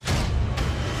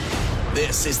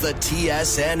This is the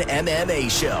TSN MMA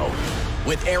Show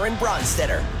with Aaron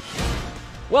Bronsteter.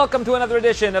 Welcome to another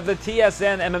edition of the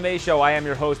TSN MMA Show. I am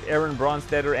your host, Aaron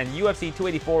Bronsteter, and UFC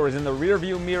 284 is in the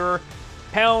rearview mirror.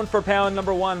 Pound for pound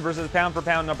number one versus pound for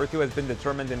pound number two has been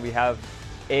determined, and we have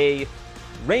a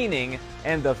reigning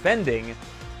and defending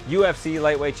UFC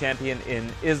lightweight champion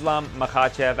in Islam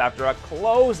Makhachev after a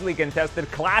closely contested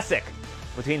classic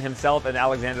between himself and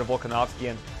Alexander Volkanovski.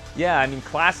 And yeah, I mean,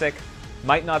 classic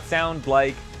might not sound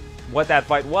like what that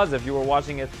fight was if you were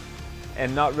watching it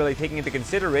and not really taking into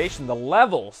consideration the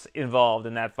levels involved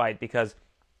in that fight, because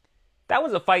that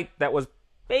was a fight that was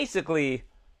basically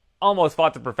almost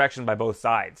fought to perfection by both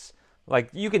sides. Like,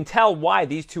 you can tell why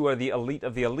these two are the elite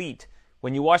of the elite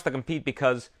when you watch them compete,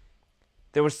 because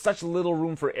there was such little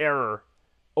room for error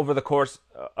over the course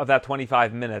of that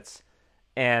 25 minutes.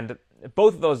 And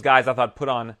both of those guys, I thought, put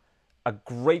on a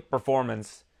great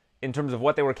performance in terms of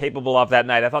what they were capable of that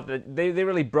night. I thought that they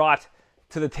really brought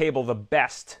to the table the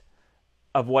best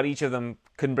of what each of them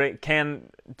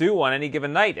can do on any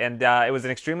given night. And it was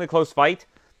an extremely close fight.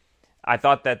 I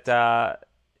thought that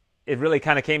it really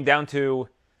kind of came down to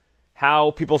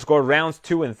how people scored rounds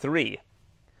 2 and 3.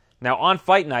 Now, on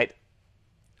fight night,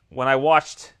 when I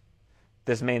watched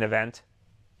this main event,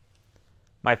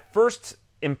 my first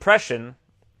impression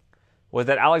was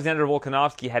that Alexander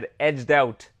Volkanovski had edged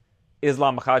out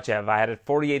Islam Makhachev. I had it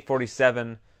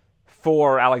 48-47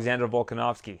 for Alexander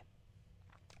Volkanovski.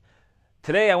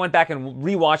 Today I went back and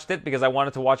rewatched it because I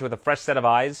wanted to watch it with a fresh set of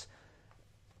eyes.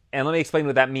 And let me explain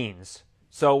what that means.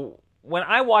 So when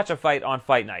I watch a fight on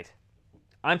fight night,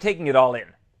 I'm taking it all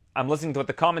in. I'm listening to what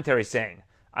the commentary's saying.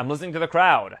 I'm listening to the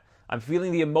crowd. I'm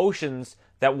feeling the emotions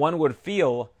that one would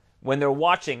feel when they're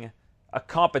watching a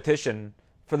competition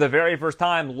for the very first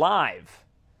time live.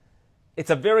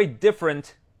 It's a very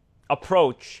different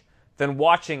approach than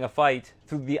watching a fight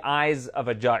through the eyes of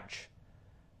a judge.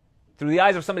 Through the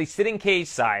eyes of somebody sitting cage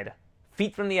side,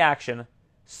 feet from the action,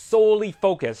 solely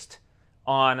focused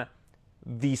on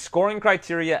the scoring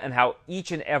criteria and how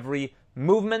each and every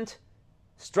movement,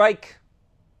 strike,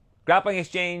 grappling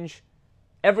exchange,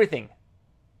 everything,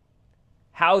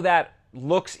 how that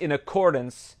looks in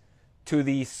accordance to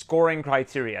the scoring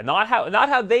criteria. Not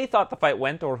how they thought the fight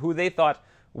went or who they thought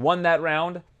won that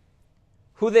round.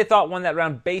 Who they thought won that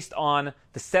round based on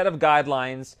the set of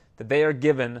guidelines that they are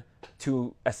given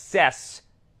to assess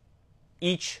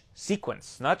each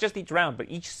sequence. Not just each round, but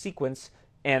each sequence.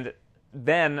 And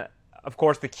then, of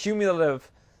course, the cumulative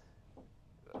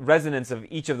resonance of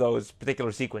each of those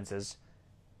particular sequences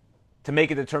to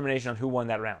make a determination on who won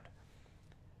that round.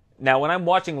 Now, when I'm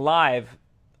watching live,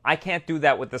 I can't do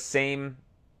that with the same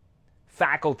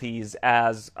faculties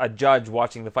as a judge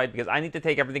watching the fight, because I need to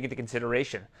take everything into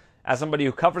consideration. As somebody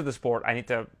who covers the sport, I need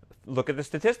to look at the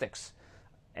statistics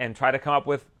and try to come up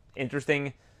with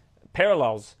interesting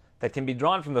parallels that can be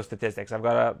drawn from those statistics. I've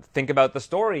got to think about the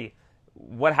story.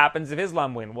 What happens if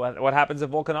Islam wins? What happens if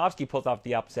Volkanovski pulls off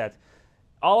the upset?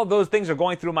 All of those things are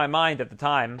going through my mind at the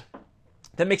time.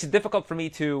 That makes it difficult for me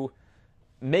to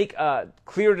make a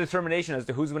clear determination as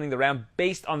to who's winning the round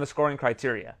based on the scoring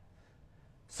criteria.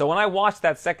 So when I watched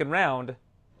that second round,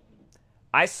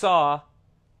 I saw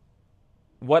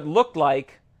what looked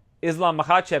like Islam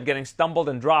Makhachev getting stumbled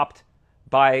and dropped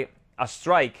by a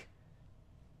strike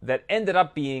that ended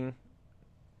up being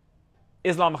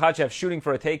Islam Makhachev shooting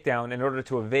for a takedown in order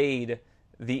to evade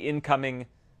the incoming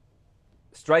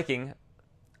striking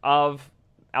of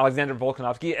Alexander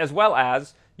Volkanovski, as well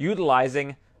as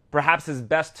utilizing perhaps his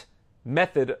best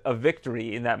method of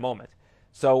victory in that moment.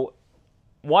 So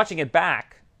watching it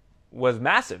back was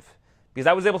massive, because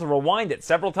I was able to rewind it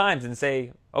several times and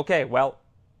say, okay, well,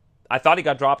 I thought he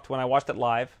got dropped when I watched it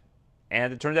live,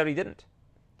 and it turns out he didn't.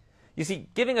 You see,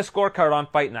 giving a scorecard on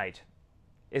fight night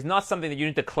is not something that you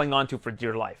need to cling on to for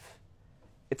dear life.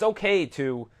 It's okay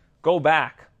to go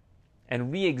back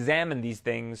and re-examine these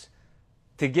things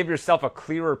to give yourself a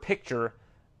clearer picture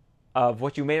of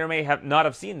what you may or may have not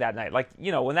have seen that night. Like,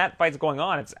 you know, when that fight's going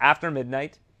on, it's after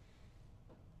midnight.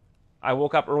 I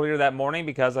woke up earlier that morning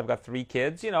because I've got 3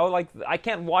 kids. You know, like, I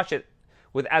can't watch it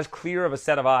with as clear of a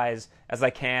set of eyes as I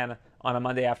can on a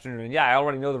Monday afternoon. Yeah, I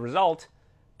already know the result,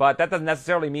 but that doesn't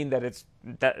necessarily mean that it's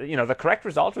that, you know, the correct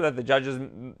result, or that the judges,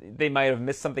 they might have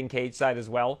missed something cage side as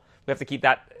well. We have to keep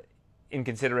that in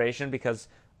consideration, because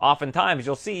oftentimes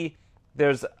you'll see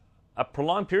there's a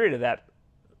prolonged period of that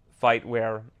fight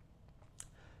where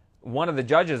one of the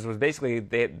judges was basically,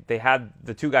 they had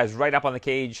the 2 guys right up on the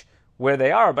cage where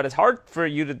they are, but it's hard for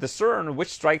you to discern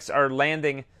which strikes are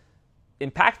landing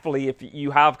impactfully if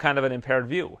you have kind of an impaired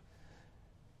view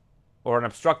or an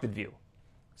obstructed view.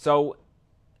 So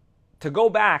to go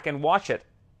back and watch it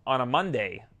on a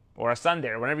Monday or a Sunday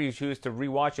or whenever you choose to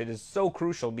rewatch it is so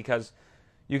crucial, because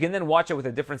you can then watch it with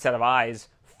a different set of eyes,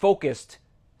 focused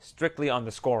strictly on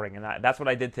the scoring. And that's what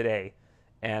I did today.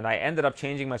 And I ended up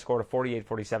changing my score to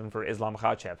 48-47 for Islam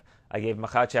Makhachev. I gave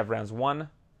Makhachev rounds 1,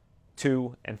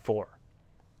 2, and 4.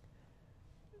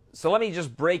 So let me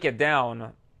just break it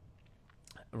down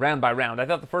round by round. I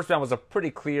thought the first round was a pretty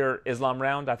clear Islam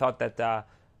round. I thought that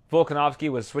Volkanovski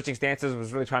was switching stances,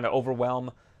 was really trying to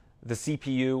overwhelm the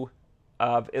CPU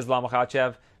of Islam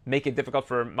Makhachev, make it difficult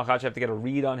for Makhachev to get a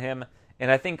read on him.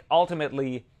 And I think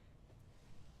ultimately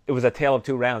it was a tale of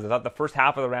two rounds. I thought the first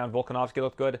half of the round, Volkanovski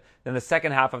looked good. Then the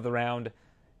second half of the round,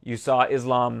 you saw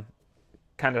Islam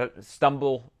kind of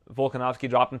stumble. Volkanovski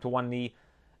dropped him to one knee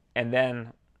and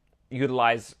then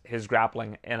utilize his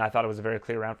grappling, and I thought it was a very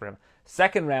clear round for him.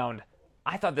 Second round,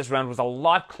 I thought this round was a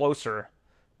lot closer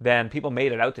than people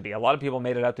made it out to be. A lot of people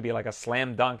made it out to be like a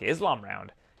slam dunk Islam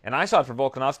round. And I saw it for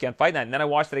Volkanovski on Fight Night, and then I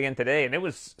watched it again today, and it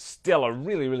was still a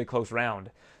really, really close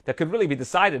round that could really be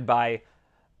decided by,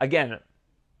 again,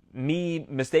 me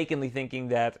mistakenly thinking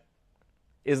that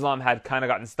Islam had kind of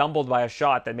gotten stumbled by a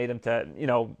shot that made him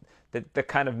that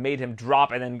kind of made him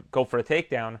drop and then go for a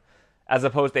takedown, as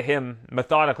opposed to him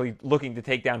methodically looking to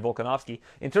take down Volkanovski.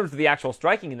 In terms of the actual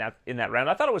striking in that round,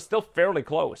 I thought it was still fairly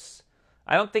close.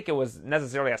 I don't think it was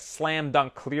necessarily a slam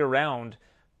dunk clear round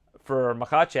for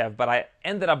Makhachev, but I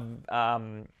ended up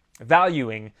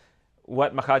valuing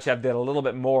what Makhachev did a little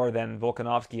bit more than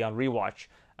Volkanovski on rewatch.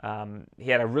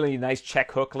 He had a really nice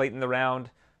check hook late in the round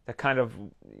that kind of,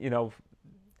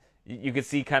 you could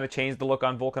see kind of changed the look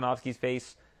on Volkanovski's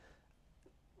face.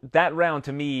 That round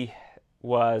to me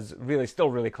was really still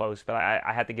really close, but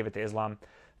I had to give it to Islam.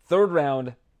 Third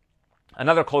round,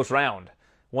 another close round.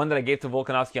 One that I gave to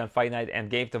Volkanovski on Fight Night and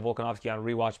gave to Volkanovski on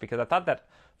rewatch, because I thought that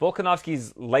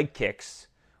Volkanovski's leg kicks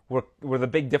were the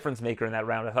big difference maker in that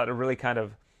round. I thought it really kind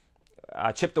of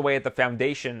chipped away at the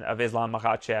foundation of Islam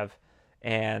Makhachev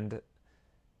and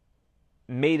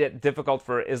made it difficult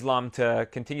for Islam to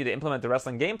continue to implement the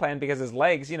wrestling game plan, because his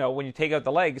legs, when you take out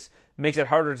the legs, makes it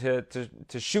harder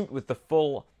to shoot with the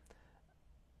full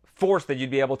force that you'd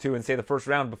be able to in, say, the first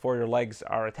round before your legs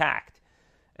are attacked.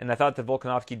 And I thought that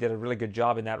Volkanovski did a really good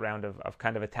job in that round of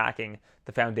kind of attacking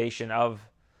the foundation of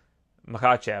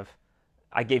Makhachev.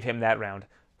 I gave him that round.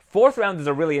 Fourth round is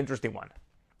a really interesting one,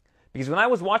 because when I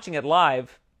was watching it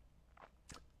live,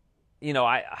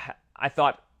 I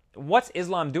thought, what's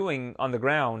Islam doing on the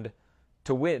ground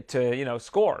to win, to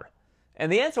score?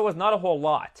 And the answer was not a whole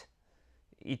lot.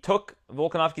 He took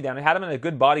Volkanovski down and had him in a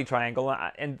good body triangle,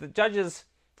 and the judges,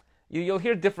 you'll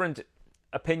hear different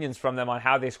opinions from them on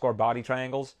how they score body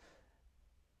triangles.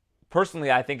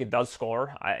 Personally, I think it does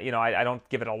score. I don't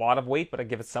give it a lot of weight, but I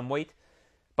give it some weight.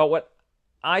 But what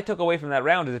I took away from that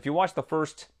round is, if you watch the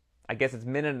first, I guess it's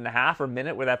minute and a half or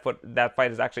minute where that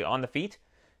fight is actually on the feet,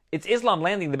 it's Islam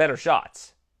landing the better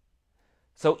shots.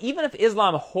 So even if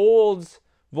Islam holds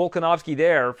Volkanovski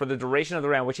there for the duration of the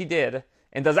round, which he did,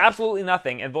 and does absolutely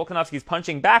nothing, and Volkanovski's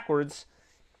punching backwards,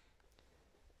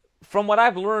 from what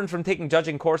I've learned from taking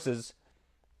judging courses,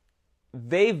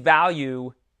 they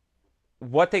value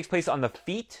what takes place on the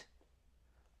feet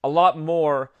a lot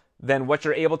more than what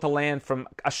you're able to land from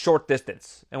a short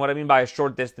distance. And what I mean by a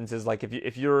short distance is, like,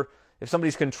 if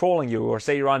somebody's controlling you, or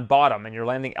say you're on bottom and you're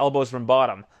landing elbows from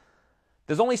bottom,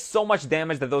 there's only so much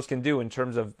damage that those can do in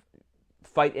terms of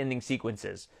fight-ending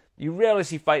sequences. You rarely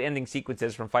see fight-ending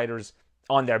sequences from fighters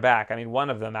on their back. I mean, one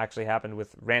of them actually happened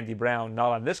with Randy Brown,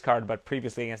 not on this card, but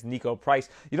previously against Nico Price.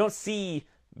 You don't see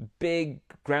big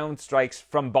ground strikes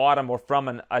from bottom or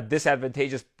from a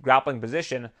disadvantageous grappling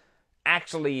position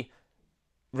actually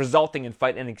resulting in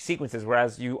fight-ending sequences,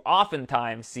 whereas you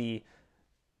oftentimes see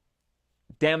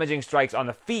damaging strikes on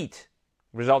the feet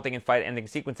resulting in fight-ending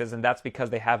sequences, and that's because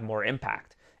they have more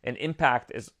impact. And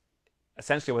impact is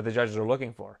essentially what the judges are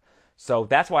looking for. So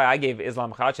that's why I gave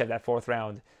Islam Makhachev that fourth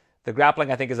round. The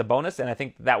grappling, I think, is a bonus, and I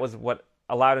think that was what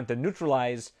allowed him to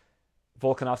neutralize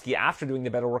Volkanovski after doing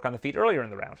the better work on the feet earlier in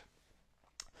the round.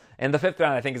 And the fifth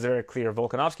round, I think, is a very clear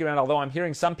Volkanovski round, although I'm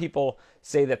hearing some people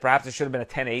say that perhaps it should have been a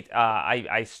 10-8.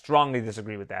 I strongly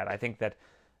disagree with that. I think that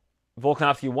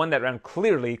Volkanovski won that round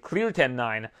clearly, clear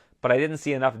 10-9, but I didn't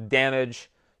see enough damage,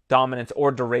 dominance,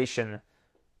 or duration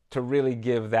to really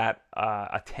give that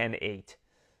a 10-8.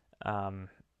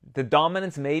 The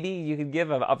dominance, maybe you could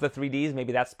give of the 3Ds.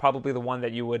 Maybe that's probably the one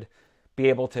that you would be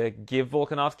able to give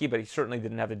Volkanovski, but he certainly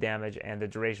didn't have the damage, and the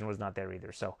duration was not there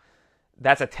either. So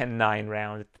that's a 10-9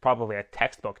 round. It's probably a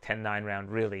textbook 10-9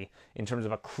 round, really, in terms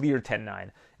of a clear 10-9.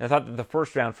 And I thought that the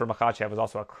first round for Makhachev was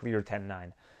also a clear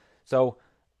 10-9. So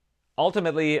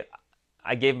ultimately,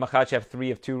 I gave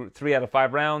Makhachev 3 out of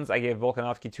 5 rounds. I gave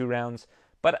Volkanovski 2 rounds.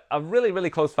 But a really, really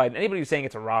close fight. And anybody who's saying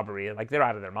it's a robbery, like, they're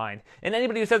out of their mind. And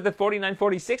anybody who says that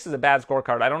 49-46 is a bad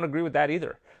scorecard, I don't agree with that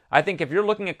either. I think if you're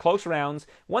looking at close rounds,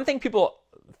 one thing people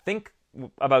think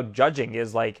about judging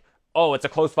is like, oh, it's a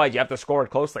close fight, you have to score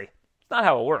it closely. It's not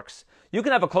how it works. You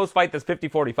can have a close fight that's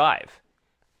 50-45.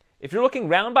 If you're looking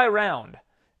round by round,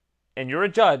 and you're a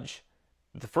judge,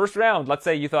 the first round, let's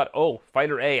say you thought, oh,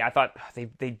 fighter A, I thought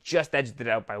they just edged it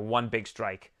out by one big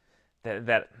strike.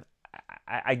 That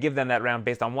I give them that round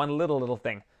based on one little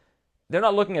thing. They're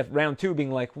not looking at round 2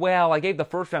 being like, well, I gave the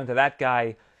first round to that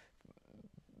guy.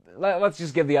 Let's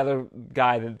just give the other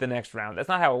guy the next round. That's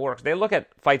not how it works. They look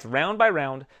at fights round by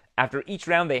round. After each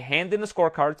round, they hand in the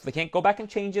scorecard, so they can't go back and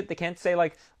change it. They can't say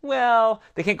like, well,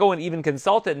 they can't go and even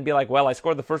consult it and be like, well, I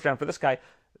scored the first round for this guy.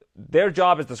 Their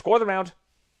job is to score the round,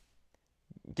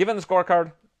 give him the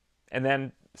scorecard, and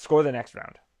then score the next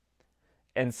round.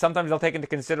 And sometimes they'll take into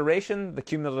consideration the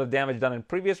cumulative damage done in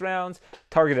previous rounds,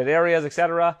 targeted areas,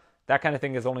 etc. That kind of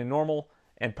thing is only normal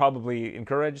and probably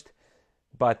encouraged.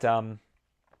 But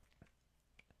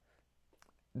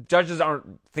judges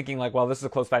aren't thinking like, well, this is a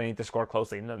close fight, I need to score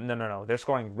closely. No. They're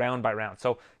scoring round by round.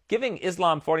 So giving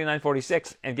Islam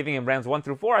 49-46 and giving him rounds 1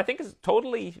 through 4, I think is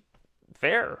totally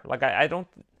fair. Like, I don't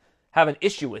have an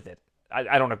issue with it.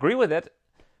 I don't agree with it,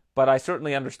 but I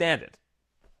certainly understand it.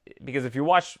 Because if you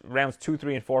watch rounds 2,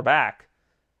 3, and 4 back,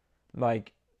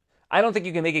 like, I don't think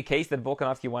you can make a case that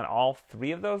Volkanovski won all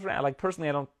 3 of those rounds. Like, personally,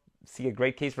 I don't see a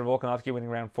great case for Volkanovski winning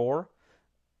round 4.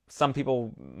 Some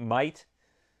people might.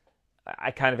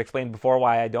 I kind of explained before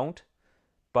why I don't.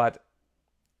 But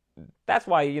that's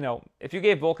why, if you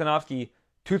gave Volkanovski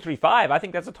 2-3-5, I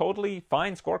think that's a totally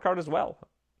fine scorecard as well.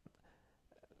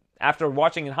 After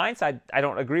watching in hindsight, I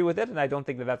don't agree with it, and I don't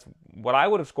think that that's what I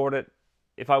would have scored it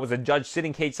if I was a judge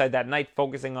sitting cage side that night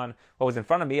focusing on what was in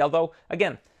front of me. Although,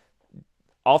 again,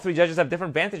 all 3 judges have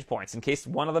different vantage points in case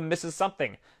one of them misses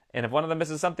something. And if one of them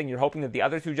misses something, you're hoping that the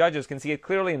other 2 judges can see it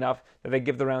clearly enough that they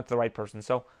give the round to the right person.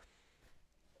 So,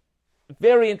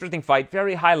 very interesting fight,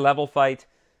 very high-level fight.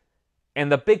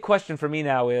 And the big question for me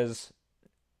now is,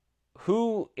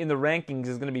 who in the rankings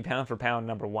is going to be pound for pound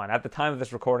number 1? At the time of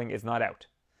this recording, it's not out.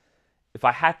 If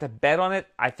I had to bet on it,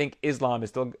 I think Islam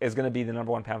is going to be the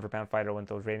number 1 pound for pound fighter when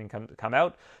those ratings come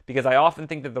out, because I often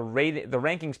think that the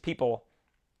rankings people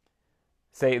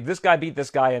say this guy beat this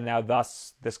guy, and now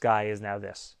thus this guy is now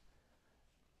this.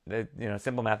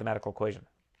 Simple mathematical equation.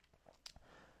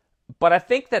 But I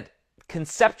think that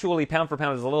conceptually, pound for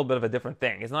pound is a little bit of a different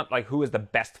thing. It's not like who is the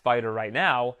best fighter right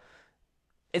now.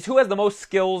 It's who has the most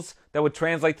skills that would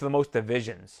translate to the most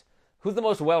divisions. Who's the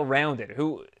most well-rounded?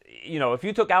 Who, if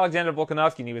you took Alexander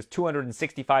Volkanovski and he was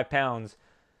 265 pounds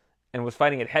and was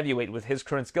fighting at heavyweight with his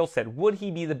current skill set, would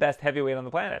he be the best heavyweight on the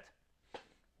planet?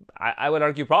 I would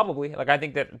argue probably. Like, I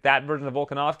think that version of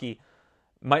Volkanovski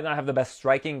might not have the best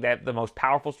striking, the most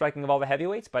powerful striking of all the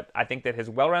heavyweights, but I think that his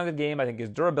well-rounded game, I think his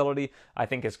durability, I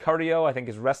think his cardio, I think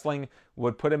his wrestling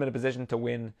would put him in a position to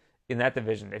win in that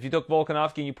division. If you took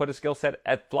Volkanovski and you put his skill set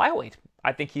at flyweight,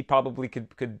 I think he probably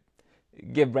could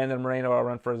give Brandon Moreno a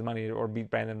run for his money or beat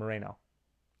Brandon Moreno.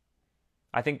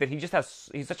 I think that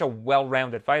he's such a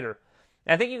well-rounded fighter.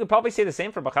 And I think you could probably say the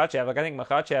same for Makhachev. Like, I think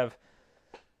Makhachev,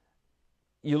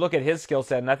 you look at his skill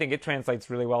set, and I think it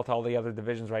translates really well to all the other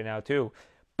divisions right now, too.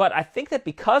 But I think that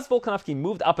because Volkanovski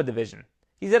moved up a division,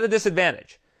 he's at a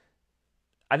disadvantage.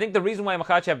 I think the reason why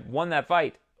Makhachev won that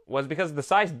fight was because the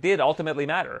size did ultimately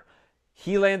matter.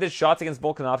 He landed shots against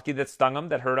Volkanovski that stung him,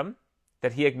 that hurt him,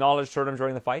 that he acknowledged hurt him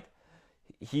during the fight.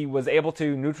 He was able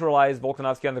to neutralize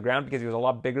Volkanovski on the ground because he was a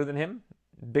lot bigger than him.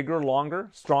 Bigger, longer,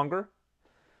 stronger.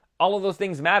 All of those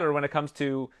things matter when it comes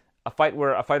to a fight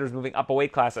where a fighter is moving up a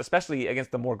weight class, especially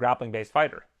against a more grappling-based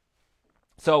fighter.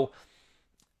 So,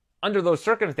 under those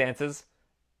circumstances,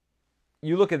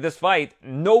 you look at this fight,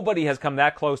 nobody has come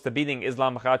that close to beating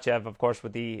Islam Makhachev, of course,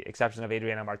 with the exception of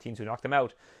Adriano Martins, who knocked him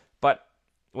out. But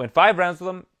went 5 rounds with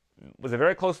him. It was a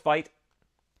very close fight.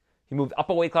 He moved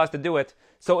up a weight class to do it.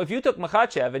 So if you took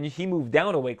Makhachev and he moved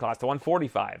down a weight class to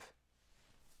 145,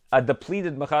 a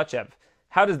depleted Makhachev,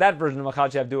 how does that version of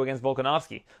Makhachev do against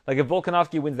Volkanovski? Like, if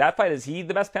Volkanovski wins that fight, is he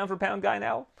the best pound-for-pound guy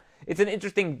now? It's an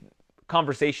interesting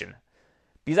conversation.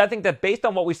 Because I think that based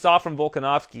on what we saw from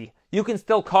Volkanovski, you can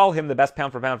still call him the best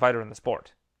pound-for-pound fighter in the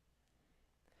sport.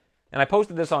 And I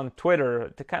posted this on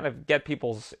Twitter to kind of get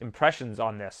people's impressions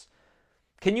on this.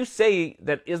 Can you say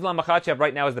that Islam Makhachev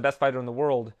right now is the best fighter in the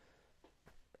world,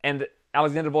 and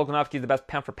Alexander Volkanovski is the best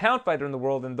pound-for-pound fighter in the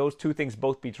world, and those two things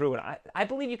both be true? And I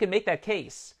believe you can make that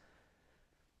case.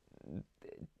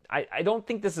 I don't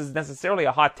think this is necessarily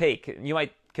a hot take. You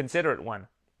might consider it one.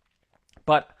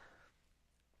 But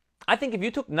I think if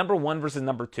you took number 1 versus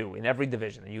number 2 in every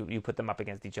division, and you put them up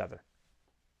against each other,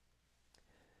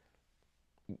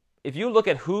 if you look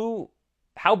at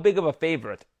how big of a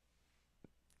favorite,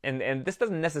 and this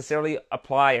doesn't necessarily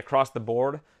apply across the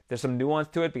board. There's some nuance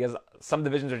to it because some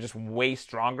divisions are just way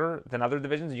stronger than other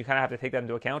divisions, and you kind of have to take that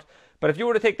into account. But if you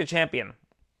were to take the champion,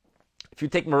 if you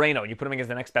take Moreno and you put him against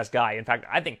the next best guy, in fact,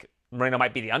 I think Moreno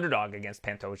might be the underdog against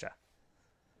Pantoja.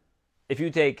 If you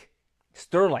take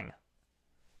Sterling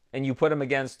and you put him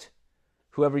against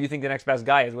whoever you think the next best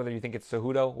guy is, whether you think it's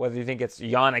Cejudo, whether you think it's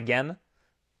Jan again,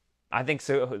 I think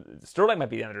Sterling might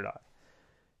be the underdog.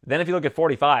 Then if you look at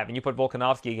 45 and you put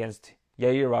Volkanovski against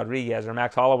Yair Rodriguez or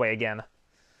Max Holloway again,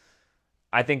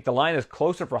 I think the line is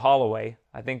closer for Holloway.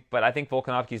 But I think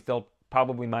Volkanovski is still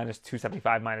probably minus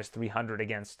 275, minus 300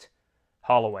 against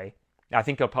Holloway. I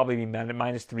think he'll probably be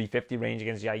minus 350 range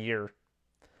against Yair.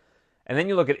 And then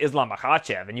you look at Islam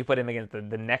Makhachev and you put him against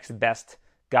the next best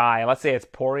guy. Let's say it's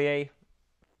Poirier,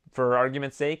 for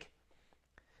argument's sake.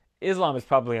 Islam is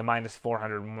probably a minus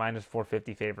 400, minus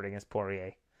 450 favorite against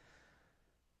Poirier.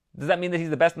 Does that mean that he's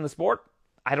the best in the sport?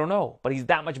 I don't know, but he's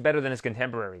that much better than his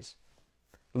contemporaries.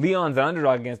 Leon's an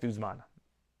underdog against Usman.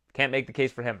 Can't make the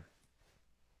case for him.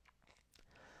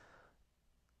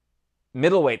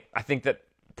 Middleweight, I think that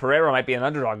Pereira might be an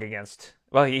underdog against...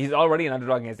 Well, he's already an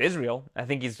underdog against Israel. I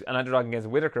think he's an underdog against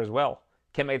Whitaker as well.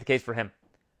 Can't make the case for him.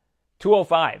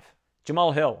 205,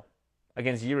 Jamal Hill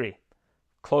against Yuri.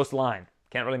 Close line.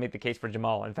 Can't really make the case for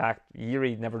Jamal. In fact,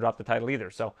 Yuri never dropped the title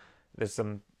either. So there's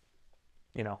some,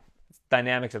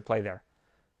 dynamics at play there.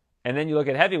 And then you look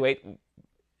at heavyweight.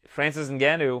 Francis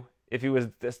Ngannou, if he was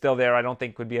still there, I don't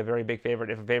think would be a very big favorite,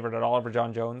 if a favorite at all, over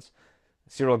John Jones.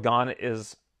 Cyril Gane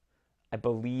is, I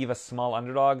believe, a small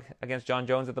underdog against John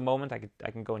Jones at the moment.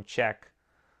 I can go and check.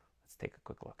 Let's take a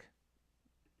quick look.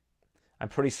 I'm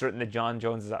pretty certain that John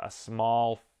Jones is a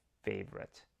small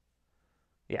favorite.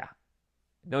 Yeah.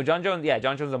 No, John Jones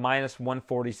is a minus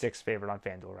 146 favorite on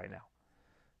FanDuel right now.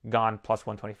 Gone plus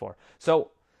 124.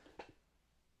 So,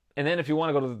 and then if you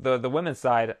want to go to the women's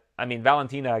side, I mean,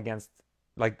 Valentina against,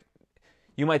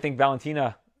 you might think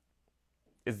Valentina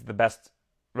is the best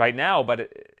right now,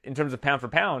 but in terms of pound for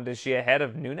pound, is she ahead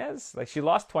of Nunes? She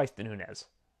lost twice to Nunes.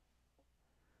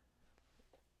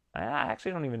 I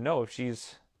actually don't even know if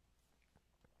she's...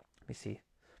 Let me see.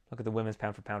 Look at the women's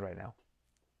pound for pound right now.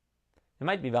 It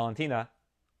might be Valentina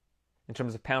in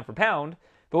terms of pound for pound,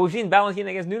 but we've seen Valentina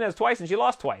against Nunes twice and she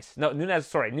lost twice. No,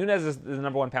 Nunes is the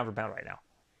number one pound for pound right now.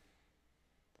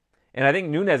 And I think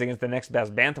Nunes against the next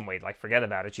best bantamweight, forget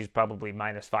about it, she's probably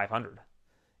minus 500.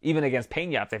 Even against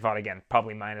Pena, if they fought again,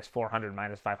 probably minus 400,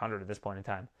 minus 500 at this point in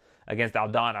time. Against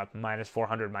Aldana, minus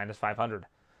 400, minus 500.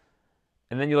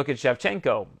 And then you look at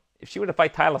Shevchenko. If she were to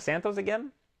fight Taila Santos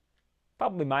again,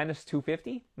 probably minus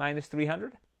 250, minus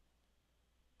 300.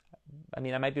 I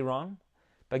mean, I might be wrong.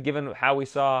 But given how we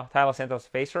saw Taila Santos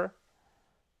face her,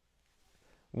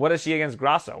 what is she against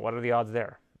Grasso? What are the odds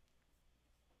there?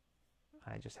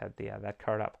 I just had that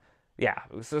card up. Yeah,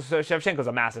 so Shevchenko's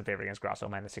a massive favorite against Grasso,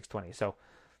 minus 620. So,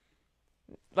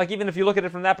 even if you look at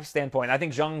it from that standpoint, I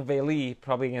think Zhang Weili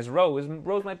probably against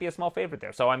Rose might be a small favorite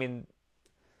there. So, I mean,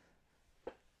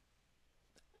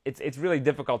 it's really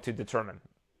difficult to determine,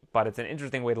 but it's an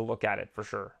interesting way to look at it for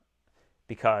sure,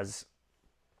 because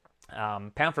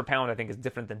pound for pound, I think, is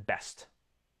different than best.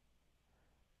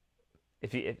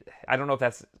 I don't know if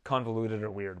that's convoluted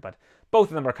or weird, but both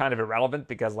of them are kind of irrelevant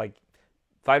because,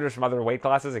 fighters from other weight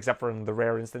classes, except for in the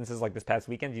rare instances like this past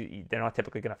weekend, they're not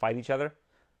typically going to fight each other.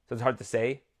 So it's hard to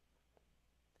say.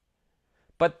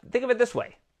 But think of it this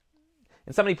way.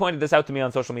 And somebody pointed this out to me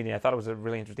on social media. I thought it was a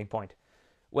really interesting point.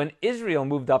 When Israel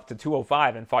moved up to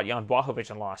 205 and fought Jan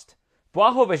Blachowicz and lost,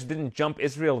 Blachowicz didn't jump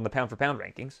Israel in the pound for pound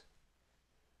rankings.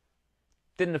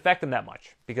 Didn't affect him that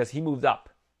much because he moved up.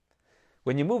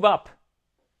 When you move up,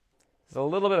 there's a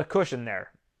little bit of cushion there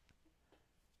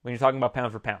when you're talking about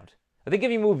pound for pound. I think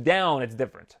if you move down, it's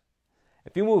different.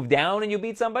 If you move down and you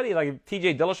beat somebody, like if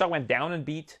TJ Dillashaw went down and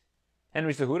beat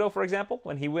Henry Cejudo, for example,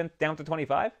 when he went down to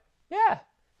 25, yeah.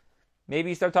 Maybe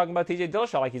you start talking about TJ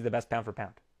Dillashaw like he's the best pound for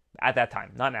pound. At that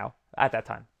time. Not now. At that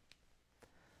time.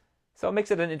 So it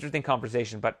makes it an interesting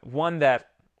conversation, but one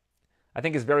that I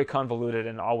think is very convoluted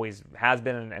and always has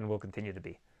been and will continue to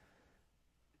be.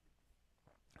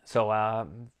 So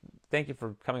thank you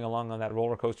for coming along on that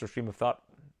roller coaster stream of thought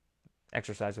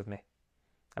exercise with me.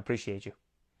 I appreciate you.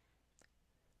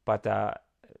 But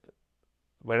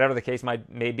whatever the case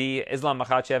may be, Islam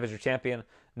Makhachev is your champion.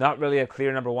 Not really a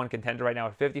clear number one contender right now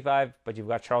at 55, but you've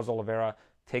got Charles Oliveira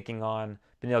taking on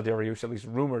Beneil Dariush, at least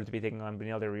rumored to be taking on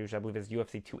Beneil Dariush. I believe it's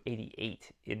UFC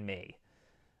 288 in May.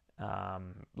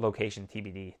 Location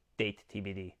TBD, date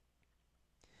TBD.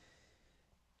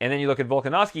 And then you look at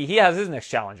Volkanovski. He has his next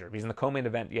challenger. He's in the co-main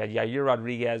event. You had Yair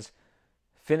Rodriguez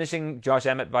finishing Josh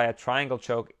Emmett by a triangle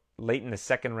choke late in the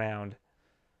second round.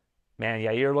 Man,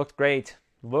 Yair looked great.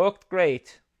 Probably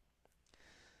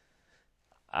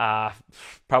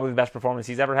the best performance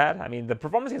he's ever had. I mean, the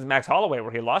performance against Max Holloway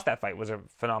where he lost that fight was a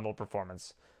phenomenal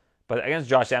performance. But against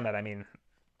Josh Emmett, I mean,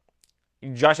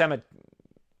 Josh Emmett,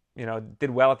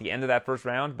 did well at the end of that first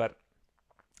round, but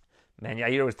man,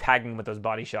 Yair was tagging with those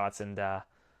body shots, and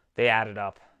they added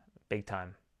up big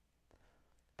time.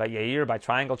 But Yair, by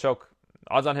triangle choke,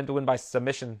 odds on him to win by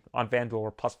submission on FanDuel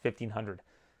were plus 1,500.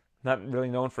 Not really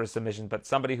known for his submission, but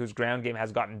somebody whose ground game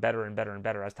has gotten better and better and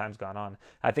better as time's gone on.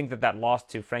 I think that loss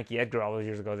to Frankie Edgar all those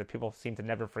years ago that people seem to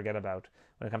never forget about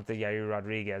when it comes to Yair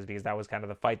Rodriguez, because that was kind of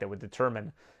the fight that would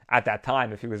determine at that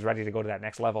time if he was ready to go to that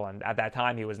next level. And at that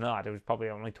time, he was not. It was probably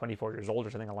only 24 years old or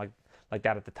something like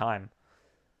that at the time.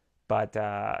 But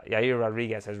Yair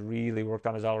Rodriguez has really worked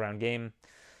on his all-around game.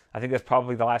 I think that's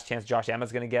probably the last chance Josh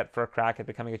Emmett's going to get for a crack at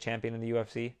becoming a champion in the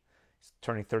UFC. He's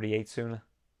turning 38 soon. I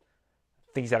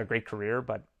think he's had a great career,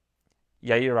 but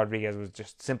Yair Rodriguez was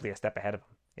just simply a step ahead of him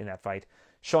in that fight,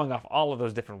 showing off all of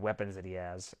those different weapons that he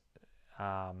has.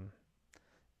 And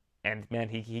man,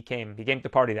 he came to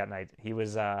party that night. He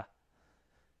was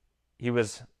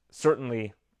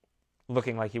certainly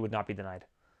looking like he would not be denied,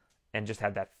 and just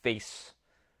had that face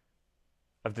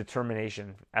of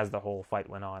determination as the whole fight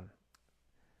went on.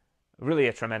 Really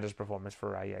a tremendous performance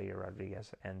for Yair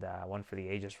Rodriguez, and one for the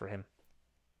ages for him.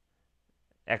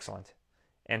 Excellent.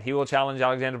 And he will challenge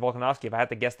Alexander Volkanovski. If I had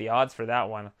to guess the odds for that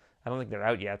one, I don't think they're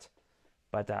out yet,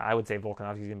 but I would say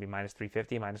Volkanovski's going to be minus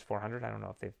 350, minus 400. I don't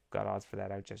know if they've got odds for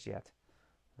that out just yet.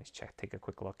 Let me check, take a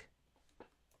quick look.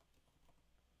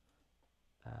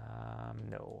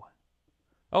 No.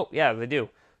 Oh, yeah, they do.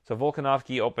 So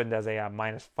Volkanovski opened as a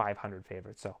minus 500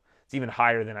 favorite, so it's even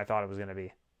higher than I thought it was going to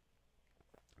be.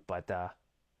 But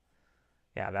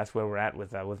yeah, that's where we're at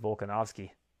with Volkanovski,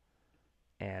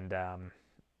 and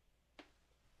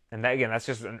that, again, that's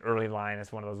just an early line.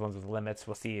 It's one of those ones with limits.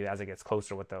 We'll see as it gets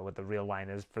closer what the real line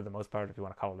is for the most part, if you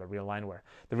want to call it a real line, where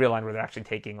they're actually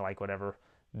taking like whatever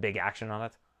big action on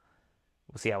it.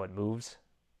 We'll see how it moves,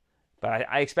 but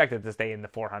I expect it to stay in the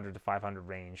 400 to 500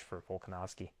 range for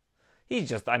Volkanovski. He's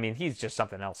just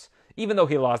something else. Even though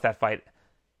he lost that fight,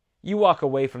 you walk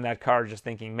away from that card just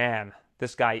thinking, man,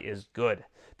 this guy is good.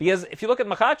 Because if you look at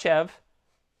Makhachev,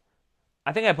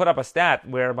 I think I put up a stat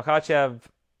where Makhachev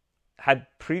had,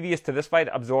 previous to this fight,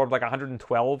 absorbed like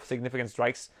 112 significant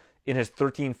strikes in his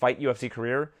 13-fight UFC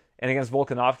career. And against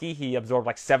Volkanovski, he absorbed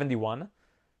like 71.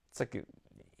 It's like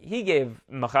he gave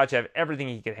Makhachev everything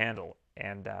he could handle.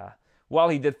 And while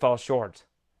he did fall short,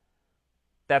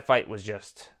 that fight was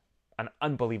just an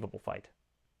unbelievable fight.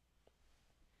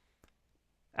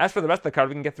 As for the rest of the card,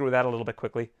 we can get through that a little bit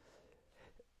quickly.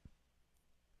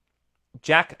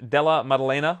 Jack Della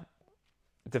Maddalena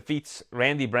defeats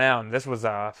Randy Brown. This was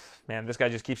this guy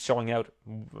just keeps showing out.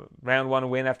 Round one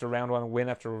win after round one win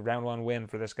after round one win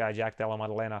for this guy, Jack Della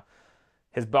Maddalena.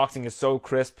 His boxing is so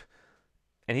crisp,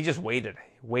 and he just waited,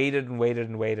 and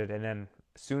then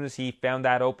as soon as he found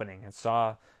that opening and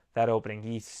saw that opening,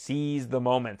 he seized the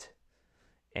moment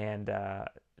and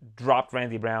dropped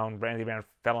Randy Brown. Randy Brown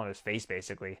fell on his face,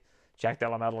 basically. Jack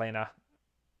Della Maddalena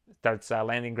starts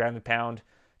landing ground and pound,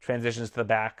 transitions to the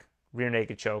back, rear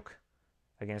naked choke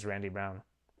against Randy Brown.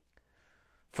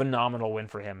 Phenomenal win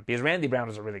for him, because Randy Brown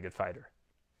is a really good fighter.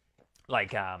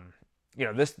 Like,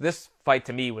 this fight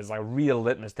to me was like a real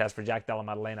litmus test for Jack Della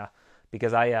Maddalena,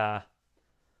 because I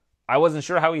wasn't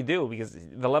sure how he'd do, because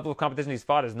the level of competition he's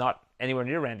fought is not anywhere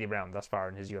near Randy Brown thus far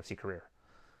in his UFC career.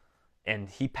 And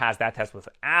he passed that test with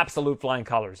absolute flying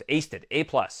colors. Aced it. A+.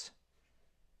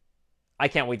 I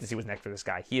can't wait to see what's next for this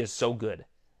guy. He is so good.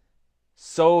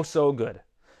 So good.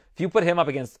 If you put him up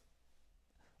against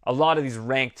a lot of these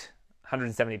ranked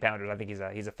 170-pounders, I think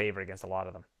he's a favorite against a lot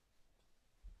of them.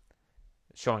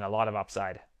 Showing a lot of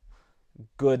upside.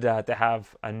 Good to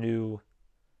have a new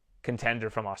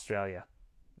contender from Australia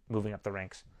moving up the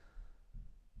ranks.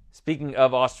 Speaking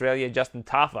of Australia, Justin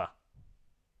Tafa,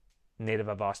 native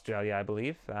of Australia, I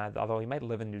believe, although he might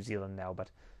live in New Zealand now, but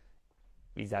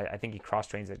I think he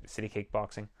cross-trains at City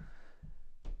Kickboxing.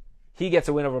 He gets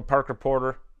a win over Parker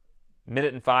Porter.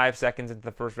 Minute and 5 seconds into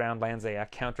the first round, lands a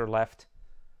counter left,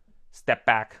 step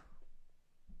back,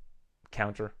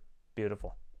 counter,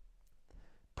 beautiful.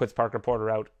 Puts Parker Porter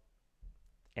out,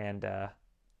 and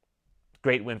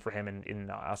great win for him in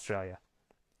Australia.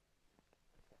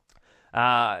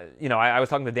 I was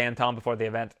talking to Dan Tom before the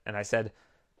event, and I said,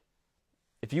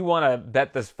 if you want to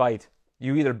bet this fight,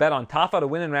 You either bet on Tafa to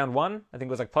win in round 1, I think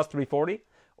it was like plus 340,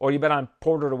 or you bet on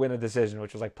Porter to win a decision,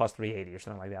 which was like plus 380 or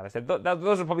something like that. I said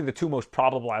those are probably the two most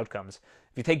probable outcomes.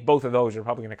 If you take both of those, you're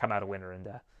probably going to come out a winner, and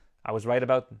I was right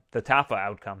about the Tafa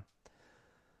outcome.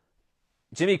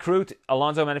 Jimmy Crute,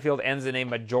 Alonzo Menifield ends in a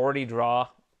majority draw.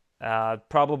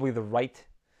 Probably the right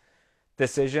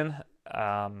decision.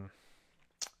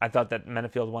 I thought that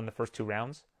Menifield won the first 2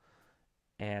 rounds,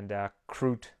 and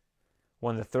Crute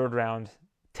won the 3rd round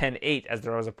 10-8 as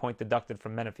there was a point deducted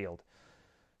from Menifield.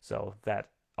 So that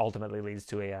ultimately leads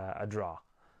to a draw.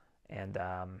 And,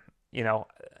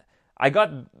 I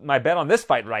got my bet on this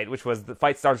fight right, which was the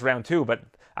fight starts round 2, but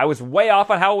I was way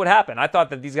off on how it would happen. I thought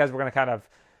that these guys were going to kind of,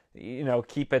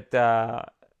 keep it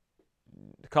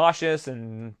cautious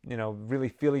and, really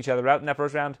feel each other out in that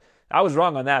first round. I was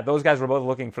wrong on that. Those guys were both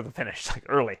looking for the finish, like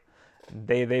early.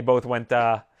 They both went,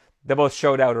 they both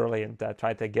showed out early and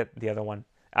tried to get the other one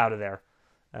out of there.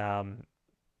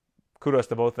 Kudos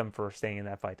to both of them for staying in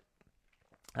that fight.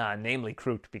 Namely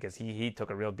Crute, because he took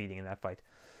a real beating in that fight.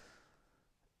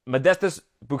 Modestas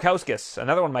Bukauskas,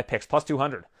 another one of my picks, plus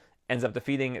 200, ends up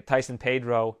defeating Tyson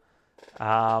Pedro.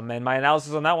 And my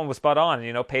analysis on that one was spot on.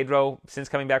 Pedro, since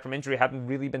coming back from injury, hadn't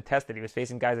really been tested. He was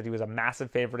facing guys that he was a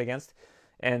massive favorite against.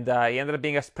 And he ended up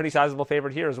being a pretty sizable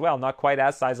favorite here as well. Not quite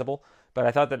as sizable, but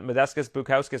I thought that Modestas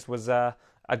Bukauskas was a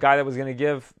guy that was going to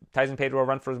give Tyson Pedro a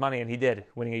run for his money, and he did,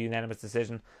 winning a unanimous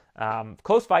decision.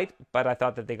 Close fight, but I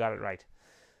thought that they got it right.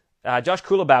 Josh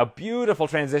Kulabau, beautiful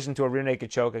transition to a rear naked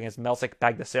choke against Melsik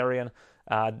Bagdasaryan.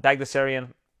 Bagdasaryan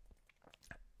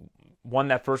won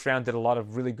that first round, did a lot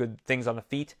of really good things on the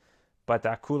feet, but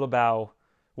Kulabau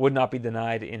would not be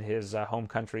denied in his home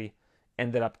country.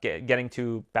 Ended up getting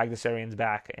to Bagdasaryan's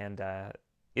back and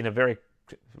in a very,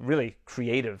 really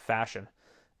creative fashion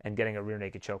and getting a rear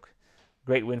naked choke.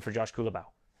 Great win for Josh Kulabau.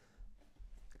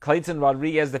 Clayton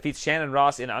Rodriguez defeats Shannon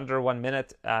Ross in under 1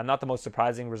 minute. Not the most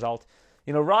surprising result.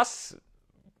 Ross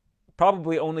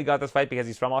probably only got this fight because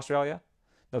he's from Australia.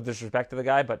 No disrespect to the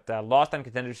guy, but lost on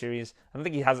Contender Series. I don't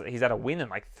think he's had a win in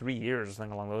like 3 years or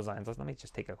something along those lines. Let me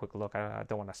just take a quick look. I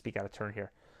don't want to speak out of turn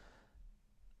here.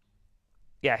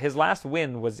 Yeah, his last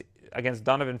win was against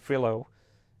Donovan Frillo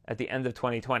at the end of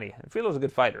 2020. And Frillo's a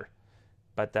good fighter,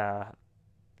 but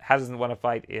hasn't won a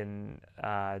fight in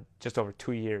just over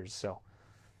 2 years. So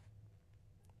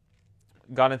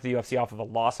got into the UFC off of a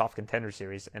loss off Contender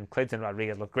Series, and Clayton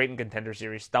Rodriguez looked great in Contender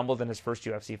Series, stumbled in his first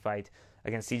UFC fight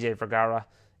against CJ Vergara,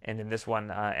 and in this one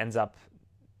ends up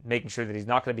making sure that he's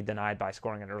not going to be denied by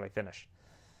scoring an early finish.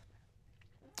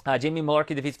 Jamie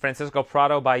Mullarkey defeats Francisco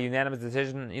Prado by unanimous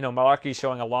decision. Mullarkey's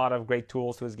showing a lot of great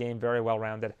tools to his game, very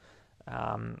well-rounded.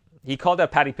 He called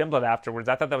out Paddy Pimblett afterwards.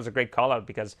 I thought that was a great call-out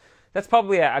because that's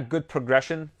probably a good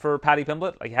progression for Paddy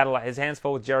Pimblett. Like, he had his hands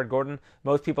full with Jared Gordon.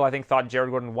 Most people, I think, thought Jared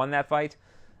Gordon won that fight.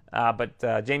 But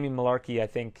Jamie Mullarkey, I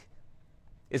think,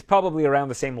 is probably around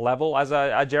the same level as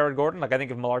a Jared Gordon. Like, I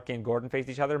think if Mullarkey and Gordon faced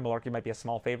each other, Mullarkey might be a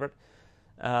small favorite.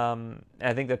 And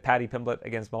I think that Paddy Pimblett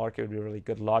against Mullarkey would be a really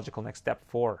good logical next step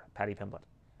for Paddy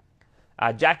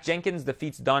Pimblett. Jack Jenkins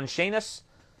defeats Don Shainis.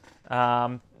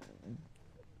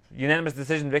 Unanimous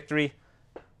decision victory.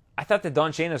 I thought that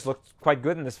Don Shainis looked quite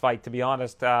good in this fight, to be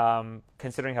honest,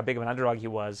 considering how big of an underdog he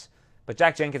was. But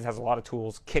Jack Jenkins has a lot of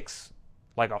tools, kicks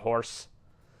like a horse.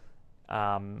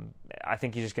 I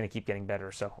think he's just going to keep getting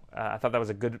better. So I thought that was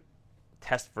a good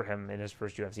test for him in his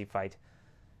first UFC fight.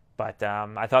 But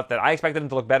I thought that I expected him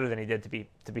to look better than he did, to be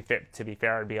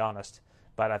fair and be honest.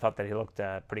 But I thought that he looked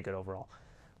pretty good overall.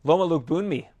 Loma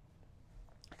Lookboonmee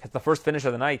gets the first finish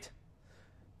of the night,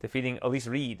 defeating Elise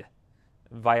Reed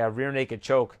via rear naked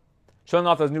choke, showing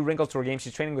off those new wrinkles to her game.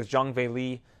 She's training with Zhang Wei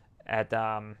Li at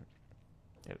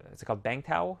is it called Bang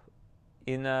Tao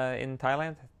in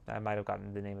Thailand? I might have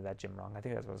gotten the name of that gym wrong. I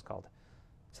think that's what it's called,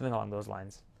 something along those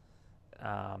lines.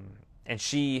 And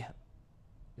she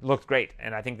looked great,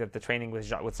 and I think that the training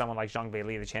with someone like Zhang Wei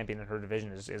Li, the champion in her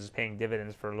division, is paying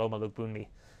dividends for Loma Lookboonmee.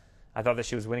 I thought that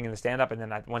she was winning in the stand-up, and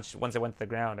then once it went to the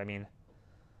ground, I mean,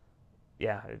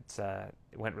 yeah, it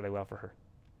went really well for her.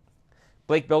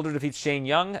 Blake Bilder defeats Shane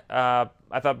Young. I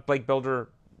thought Blake Bilder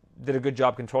did a good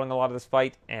job controlling a lot of this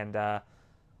fight, and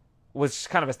was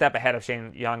kind of a step ahead of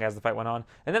Shane Young as the fight went on.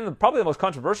 And then probably the most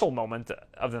controversial moment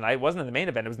of the night wasn't in the main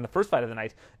event, it was in the first fight of the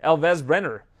night. Elves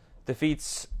Brenner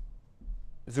defeats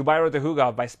Zubairo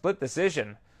Tukhugov by split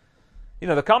decision.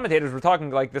 The commentators were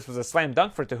talking like this was a slam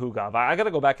dunk for Tukhugov. I got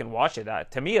to go back and watch it.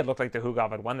 To me, it looked like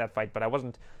Tukhugov had won that fight, but I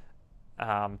wasn't,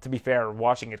 to be fair,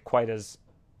 watching it quite as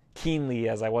keenly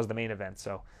as I was the main event.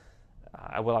 So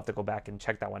I will have to go back and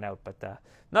check that one out. But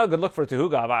not a good look for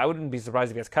Tuhugov. I wouldn't be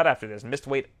surprised if he gets cut after this. Missed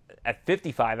weight at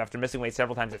 55 after missing weight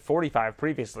several times at 45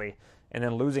 previously, and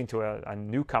then losing to a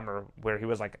newcomer where he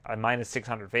was like a minus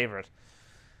 600 favorite.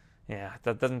 Yeah,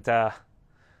 that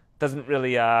doesn't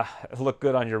really look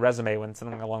good on your resume when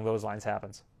something along those lines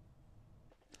happens.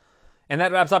 And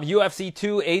that wraps up UFC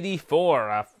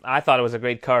 284. I thought it was a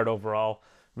great card overall.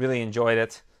 Really enjoyed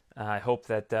it. I hope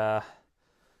that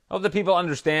people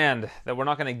understand that we're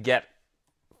not going to get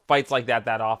fights like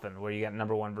that often, where you get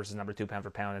number 1 versus number 2 pound for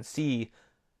pound, and see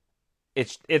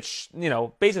it's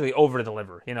basically over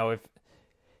deliver.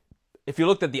 If you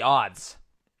looked at the odds,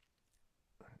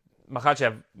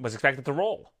 Makhachev was expected to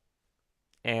roll,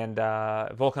 and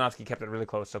Volkanovski kept it really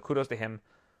close. So kudos to him.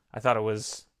 I thought it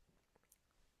was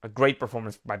a great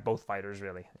performance by both fighters.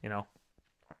 Really, I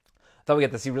thought we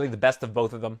got to see really the best of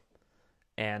both of them.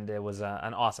 And it was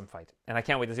an awesome fight. And I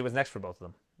can't wait to see what's next for both of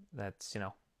them. That's,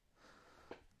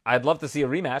 I'd love to see a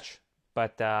rematch,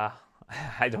 but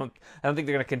I don't think they're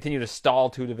going to continue to stall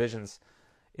two divisions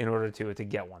in order to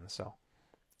get one. So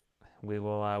we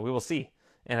will see.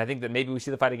 And I think that maybe we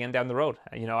see the fight again down the road.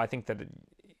 I think that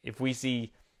if we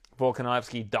see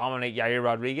Volkanovski dominate Yair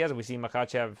Rodriguez, and we see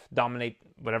Makhachev dominate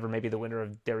whatever, maybe the winner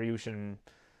of Dariush and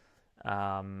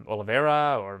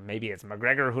Oliveira, or maybe it's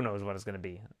McGregor, who knows what it's going to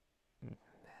be.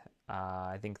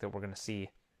 I think that we're going to see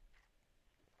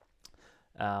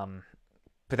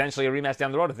potentially a rematch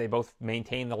down the road if they both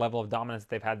maintain the level of dominance that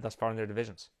they've had thus far in their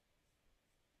divisions.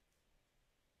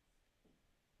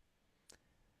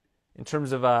 In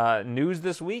terms of news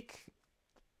this week,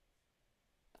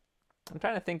 I'm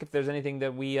trying to think if there's anything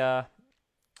that we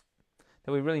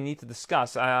really need to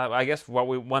discuss. I guess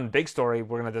one big story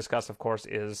we're going to discuss, of course,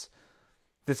 is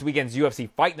this weekend's UFC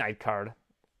Fight Night card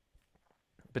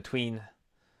between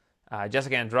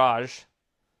Jessica Andrade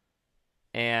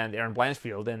and Erin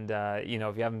Blanchfield. And,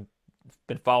 if you haven't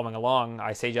been following along,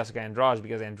 I say Jessica Andrade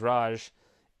because Andrade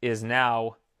is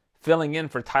now filling in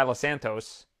for Taila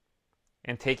Santos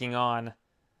and taking on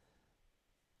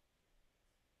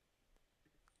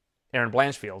Erin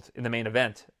Blanchfield in the main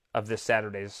event of this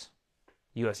Saturday's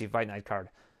UFC Fight Night card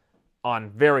on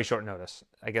very short notice.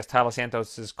 I guess Taila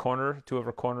Santos' corner, two of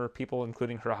her corner people,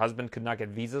 including her husband, could not get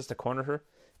visas to corner her,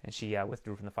 and she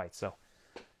withdrew from the fight. So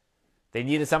they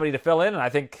needed somebody to fill in,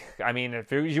 and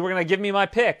if you were going to give me my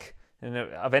pick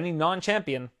of any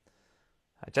non-champion,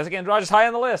 Jessica Andrade is high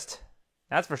on the list.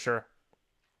 That's for sure.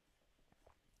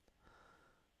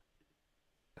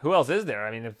 Who else is there?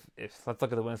 If let's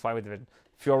look at the women's flyweight division.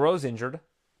 Fiorot's injured,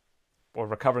 or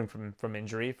recovering from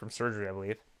surgery, I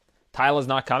believe. Tyla's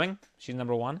not coming. She's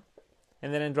number 1.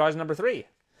 And then Andrade's number 3.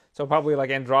 So probably like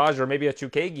Andrade or maybe a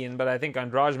Chookagian, but I think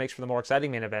Andrade makes for the more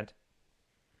exciting main event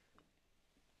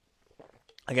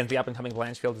against the up-and-coming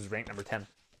Blanchfield, who's ranked number 10.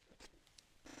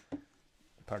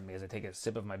 Pardon me as I take a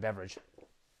sip of my beverage.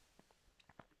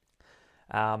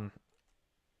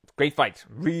 Great fight.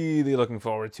 Really looking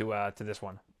forward to this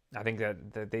one. I think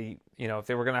that they, if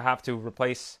they were going to have to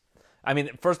replace...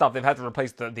 first off, they've had to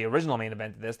replace the original main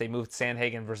event of this. They moved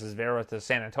Sandhagen versus Vera to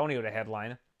San Antonio to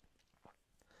headline.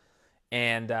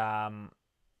 And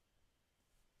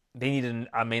they needed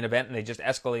a main event, and they just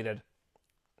escalated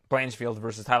Blanchfield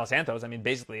versus Taila Santos.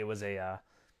 Basically, it was a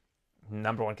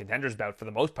number 1 contenders bout for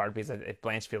the most part, because if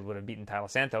Blanchfield would have beaten Taila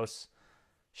Santos,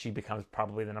 she becomes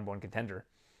probably the number 1 contender.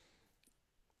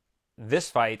 This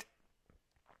fight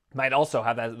might also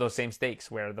have those same stakes,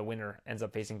 where the winner ends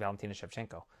up facing Valentina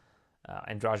Shevchenko.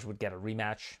 Andrade would get a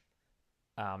rematch,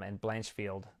 and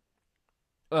Blanchfield...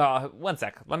 one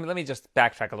sec. Let me just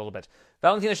backtrack a little bit.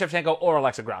 Valentina Shevchenko or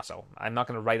Alexa Grasso. I'm not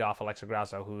going to write off Alexa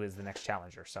Grasso, who is the next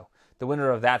challenger. So the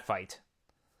winner of that fight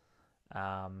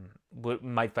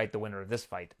might fight the winner of this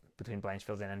fight between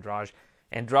Blanchfield and Andrade.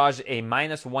 Andrade, a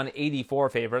minus 184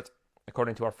 favorite,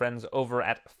 according to our friends over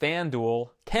at FanDuel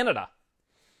Canada.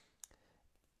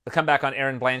 The comeback on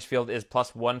Erin Blanchfield is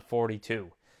plus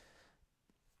 142.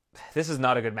 This is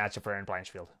not a good matchup for Erin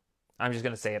Blanchfield. I'm just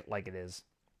going to say it like it is.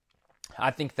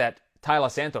 I think that Taila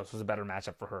Santos was a better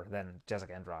matchup for her than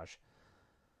Jessica Andrade.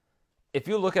 If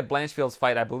you look at Blanchfield's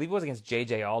fight, I believe it was against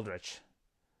J.J. Aldrich.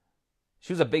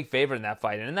 She was a big favorite in that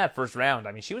fight. And in that first round,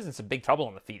 she was in some big trouble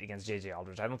on the feet against J.J.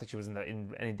 Aldrich. I don't think she was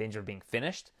in any danger of being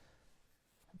finished.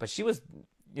 But she was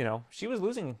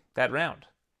losing that round.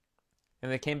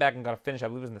 And they came back and got a finish. I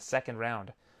believe it was in the second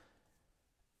round.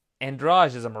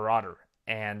 Andrade is a marauder.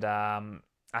 And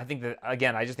I think that,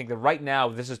 again, I just think that right now,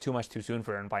 this is too much too soon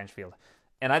for Erin Blanchfield.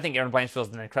 And I think Erin Blanchfield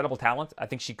is an incredible talent. I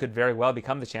think she could very well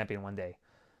become the champion one day.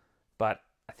 But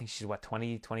I think she's,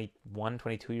 20, 21,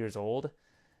 22 years old?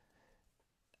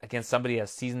 against somebody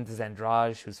as seasoned as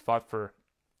Andrade, who's fought for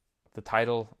the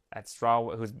title at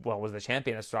strawweight, was the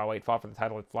champion at strawweight, fought for the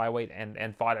title at flyweight,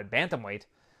 and fought at bantamweight.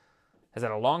 Has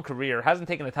had a long career, hasn't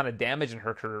taken a ton of damage in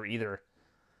her career either.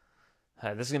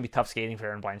 This is going to be tough skating for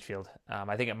Erin Blanchfield.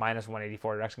 I think at minus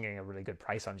 184, you're actually getting a really good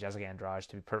price on Jessica Andrade,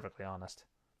 to be perfectly honest.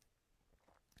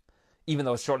 Even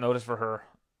though it's short notice for her,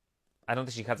 I don't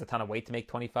think she cuts a ton of weight to make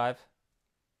 25.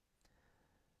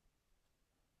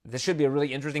 This should be a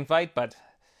really interesting fight, but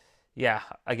yeah,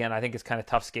 again, I think it's kind of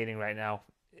tough skating right now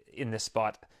in this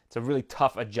spot. It's a really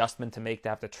tough adjustment to make, to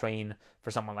have to train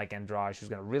for someone like Andrade, who's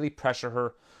going to really pressure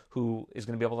her, who is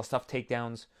going to be able to stuff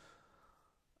takedowns,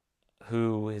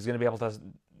 who is going to be able to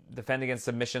defend against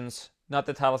submissions. Not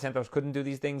that Taila Santos couldn't do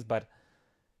these things, but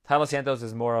Taila Santos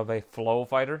is more of a flow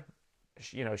fighter.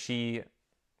 She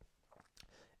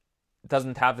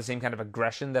doesn't have the same kind of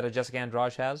aggression that a Jessica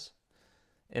Andrade has.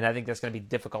 And I think that's going to be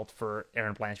difficult for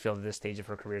Erin Blanchfield at this stage of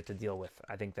her career to deal with.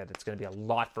 I think that it's going to be a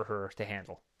lot for her to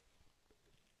handle.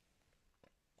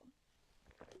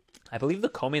 I believe the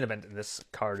co-main event in this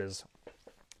card is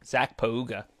Zach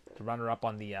Pauga, the runner-up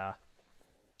on the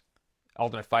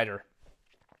Ultimate Fighter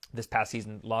this past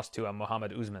season, lost to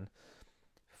Muhammad Usman,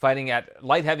 fighting at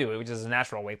light heavyweight, which is a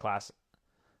natural weight class,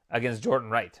 against Jordan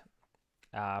Wright.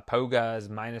 Pauga is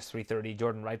minus 330,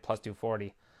 Jordan Wright plus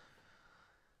 240.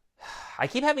 I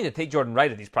keep having to take Jordan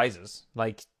Wright at these prices.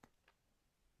 Like,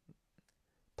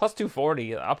 plus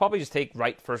 240, I'll probably just take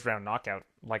Wright first round knockout,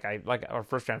 or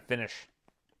first round finish,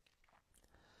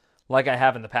 like I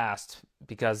have in the past,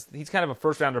 because he's kind of a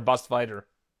first round or bust fighter.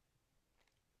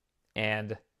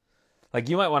 And like,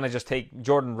 you might want to just take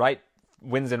Jordan Wright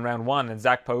wins in round 1 and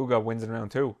Zach Pauga wins in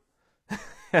round 2.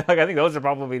 Like, I think those are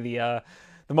probably the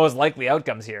most likely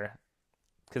outcomes here.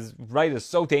 Because Wright is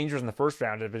so dangerous in the first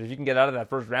round, but if you can get out of that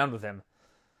first round with him,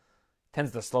 it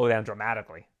tends to slow down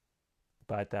dramatically.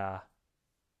 But,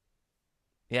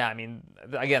 yeah, I mean,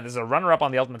 again, this is a runner-up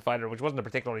on The Ultimate Fighter, which wasn't a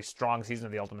particularly strong season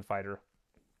of The Ultimate Fighter.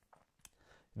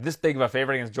 This big of a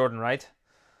favorite against Jordan Wright,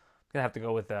 I'm going to have to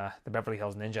go with the Beverly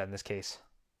Hills Ninja in this case.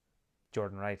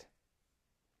 Jordan Wright.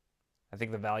 I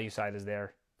think the value side is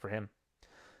there for him.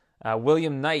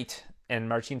 William Knight and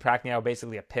Marcin Prachnio,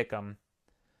 basically a pick-em.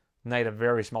 Knight, a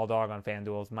very small dog on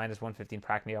FanDuel, minus 115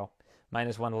 Prachnio,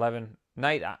 minus 111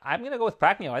 Knight. I'm going to go with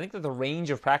Prachnio. I think that the range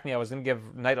of Prachnio is going to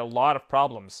give Knight a lot of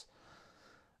problems.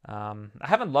 I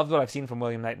haven't loved what I've seen from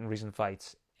William Knight in recent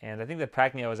fights, and I think that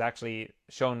Prachnio has actually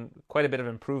shown quite a bit of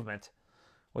improvement,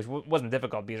 which wasn't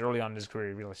difficult because early on in his career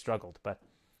he really struggled. But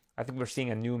I think we're seeing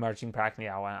a new Marcin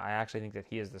Prachnio. I actually think that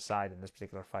he is the side in this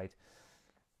particular fight.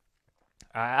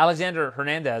 Alexander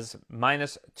Hernandez,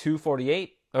 minus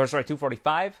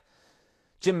 245.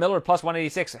 Jim Miller plus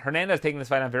 186. Hernandez taking this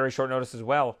fight on very short notice as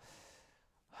well.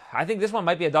 I think this one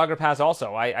might be a dogger pass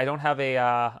also. I don't have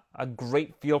a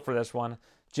great feel for this one.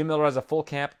 Jim Miller has a full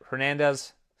camp.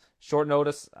 Hernandez, short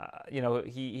notice.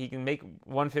 He can make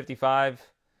 155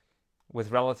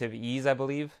 with relative ease, I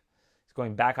believe. He's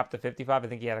going back up to 55. I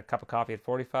think he had a cup of coffee at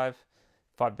 45.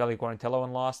 Fought Belly Quarantillo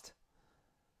and lost.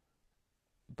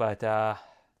 But I'm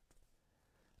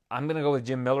going to go with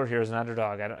Jim Miller here as an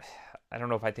underdog. I don't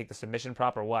know if I take the submission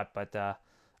prop or what, but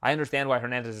I understand why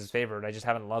Hernandez is favored. I just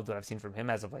haven't loved what I've seen from him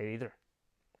as of late either.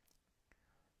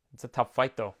 It's a tough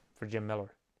fight, though, for Jim Miller.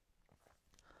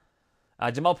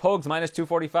 Jamal Pogues, minus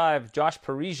 245. Josh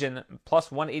Parisian,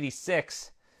 plus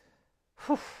 186.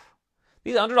 Whew.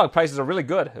 These underdog prices are really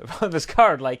good on this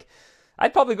card. Like,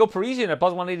 I'd probably go Parisian at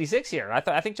plus 186 here.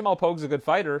 I think Jamal Pogues is a good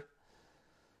fighter.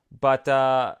 But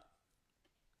on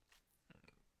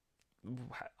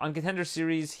Contender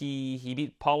Series, he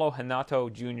beat Paulo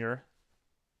Hanato Jr.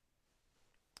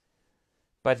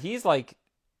 But he's like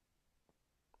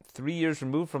 3 years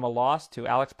removed from a loss to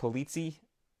Alex Polizzi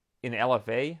in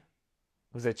LFA.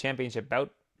 It was a championship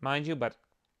bout, mind you, but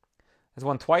has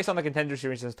won twice on the Contender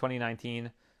Series since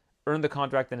 2019. Earned the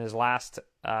contract in his last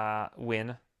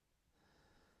win.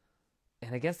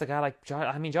 And against a guy like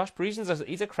Josh Parisian,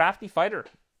 he's a crafty fighter.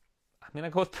 I'm going to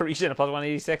go with Parisian at plus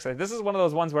 186. This is one of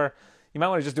those ones where you might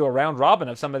want to just do a round robin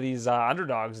of some of these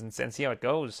underdogs and see how it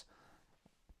goes.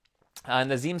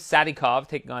 Nazim Sadikov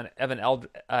taking on Evan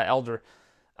Elder.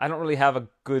 I don't really have a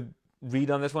good read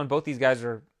on this one. Both these guys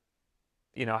are,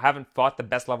 haven't fought the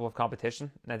best level of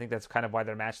competition, and I think that's kind of why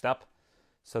they're matched up.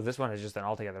 So this one is just an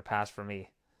altogether pass for me,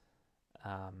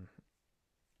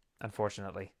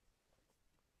 unfortunately.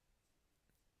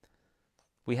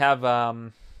 We have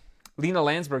Lena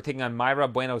Landsberg taking on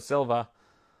Mayra Bueno Silva.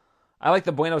 I like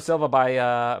the Bueno Silva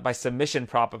by submission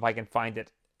prop if I can find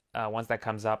it once that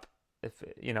comes up. if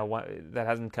that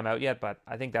hasn't come out yet, but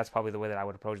I think that's probably the way that I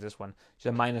would approach this one. She's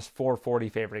a minus 440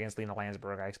 favorite against Lena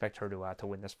Landsberg. I expect her to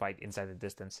win this fight inside the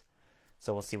distance.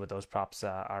 So we'll see what those props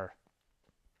are.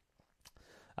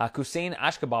 Hussein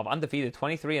Ashkabov, undefeated,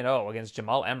 23-0 against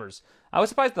Jamal Emmers. I was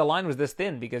surprised the line was this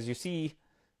thin because you see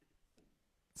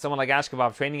someone like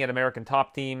Ashkabov training at American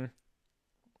Top Team,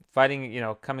 fighting,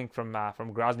 coming from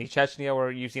Grozny, Chechnya,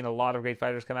 where you've seen a lot of great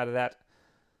fighters come out of that.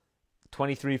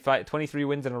 23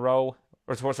 wins in a row,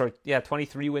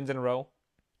 23 wins in a row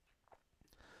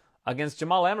against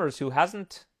Jamal Emmers, who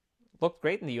hasn't looked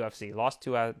great in the UFC. Lost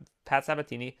to Pat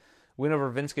Sabatini. Win over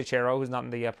Vince Cachero, who's not in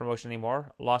the promotion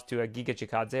anymore. Lost to Giga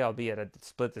Chikadze, albeit a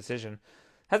split decision.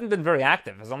 Hasn't been very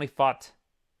active. Has only fought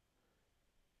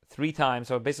 3 times,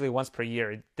 so basically once per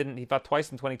year. He fought twice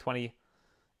in 2020,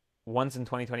 once in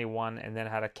 2021, and then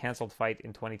had a canceled fight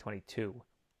in 2022.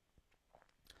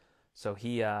 So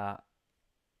he hasn't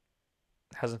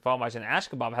fought much, and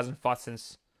Ashkabov hasn't fought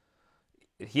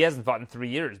in 3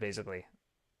 years, basically.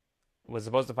 Was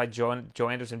supposed to fight Joe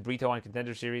Anderson Brito on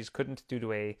Contender Series, couldn't due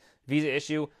to a visa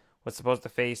issue. Was supposed to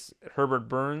face Herbert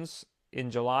Burns in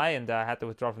July and had to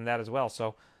withdraw from that as well.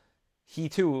 So he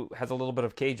too has a little bit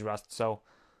of cage rust. So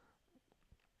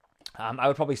I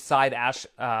would probably side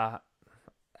Ashkabov.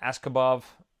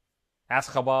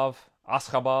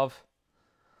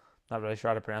 Not really sure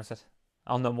how to pronounce it.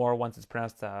 I'll know more once it's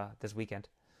pronounced this weekend.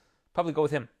 Probably go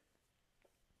with him.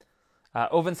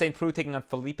 Ovince St. Preux taking on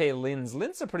Felipe Lins.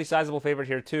 Lins a pretty sizable favorite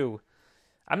here too.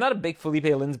 I'm not a big Felipe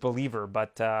Lins believer,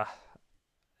 but at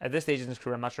this stage in his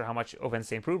career, I'm not sure how much Ovince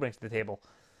St. Preux brings to the table.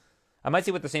 I might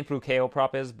see what the St. Preux KO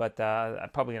prop is, but I'm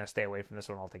probably going to stay away from this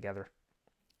one altogether.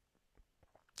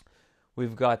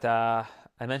 We've got, I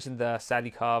mentioned the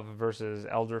Sadikov versus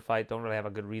Elder fight. Don't really have a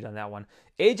good read on that one.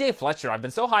 AJ Fletcher, I've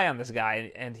been so high on this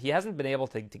guy, and he hasn't been able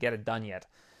to get it done yet.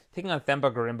 Taking on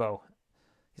Themba Gorimbo.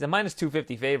 He's a minus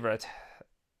 250 favorite.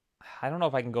 I don't know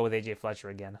if I can go with AJ Fletcher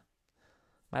again.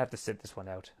 Might have to sit this one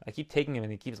out. I keep taking him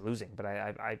and he keeps losing, but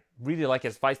I really like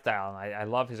his fight style. And I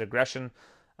love his aggression.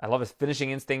 I love his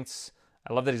finishing instincts.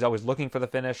 I love that he's always looking for the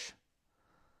finish.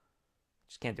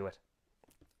 Just can't do it.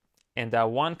 And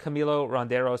Juan Camilo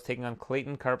Ronderos taking on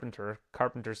Clayton Carpenter.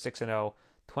 Carpenter 6-0,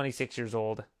 26 years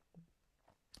old.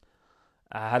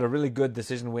 Had a really good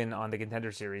decision win on the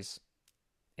Contender Series.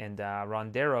 And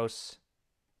Ronderos,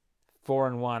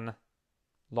 4-1,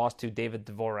 lost to David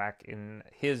Dvorak in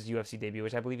his UFC debut,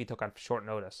 which I believe he took on short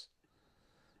notice.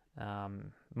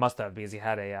 Must have, because he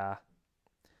had an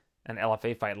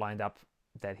LFA fight lined up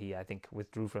that he, I think,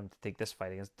 withdrew from to take this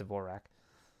fight against Dvorak.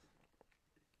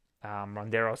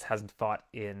 Ronderos hasn't fought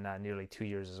in nearly 2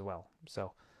 years as well.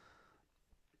 So,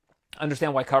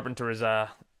 understand why Carpenter is a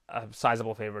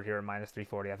sizable favorite here at minus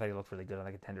 340. I thought he looked really good on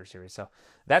the Contender Series. So,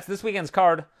 that's this weekend's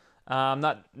card.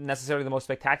 Not necessarily the most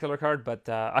spectacular card, but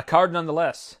a card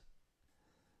nonetheless.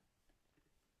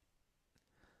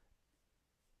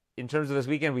 In terms of this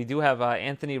weekend, we do have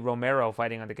Anthony Romero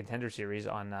fighting on the Contender Series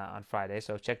on Friday.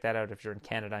 So check that out if you're in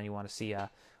Canada and you want to see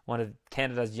one of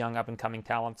Canada's young up-and-coming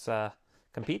talents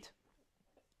compete.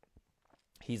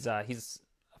 He's a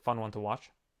fun one to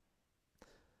watch.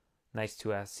 Nice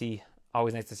to see.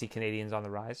 Always nice to see Canadians on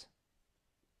the rise.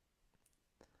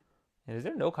 And is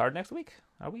there no card next week?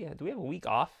 Do we have a week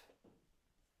off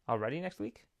already next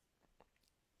week?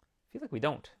 I feel like we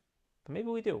don't, but maybe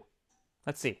we do.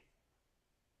 Let's see.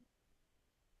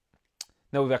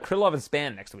 No, we've got Krylov and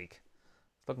Spann next week.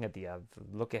 Looking at the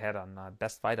look ahead on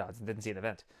best fight odds and didn't see an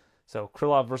event. So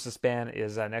Krylov versus Spann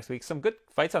is next week. Some good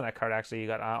fights on that card actually. You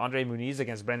got Andre Muniz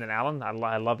against Brendan Allen.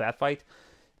 I love that fight.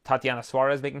 Tatiana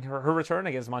Suarez making her return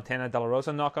against Montana De La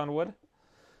Rosa. Knock on wood.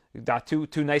 You've got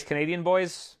two nice Canadian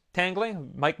boys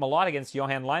tangling. Mike Malott against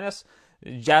Johan Linus.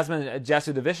 Jasmine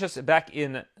Jasudavicius back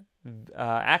in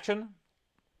action.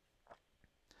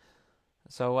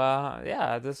 So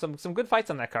yeah, there's some good fights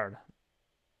on that card.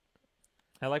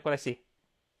 I like what I see.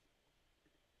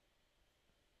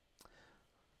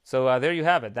 So there you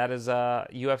have it. That is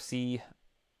UFC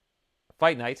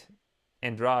Fight Night,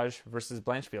 Andrade versus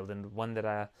Blanchfield, and one that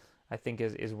I think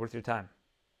is worth your time.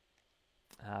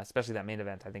 Especially that main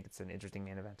event. I think it's an interesting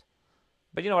main event.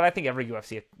 But you know what? I think every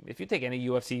UFC, if you take any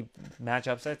UFC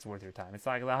matchups, that's worth your time. It's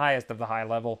like the highest of the high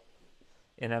level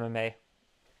in MMA.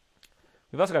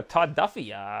 We've also got Todd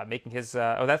Duffy making his...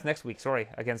 that's next week, sorry,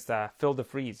 against Phil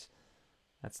DeFries.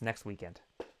 That's next weekend.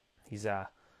 He's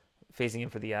facing him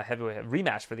for the heavyweight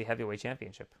rematch for the heavyweight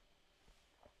championship.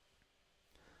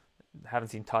 Haven't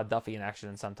seen Todd Duffy in action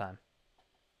in some time.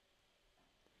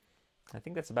 I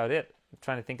think that's about it. I'm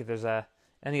trying to think if there's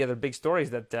any other big stories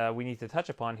that we need to touch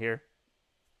upon here.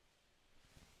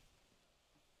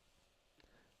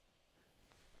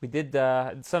 We did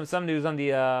some news on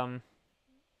the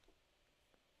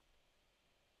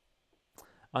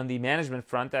management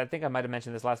front. I think I might have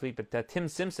mentioned this last week, but Tim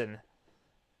Simpson,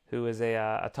 who is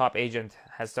a top agent,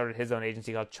 has started his own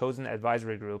agency called Chosen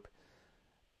Advisory Group,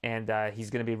 and he's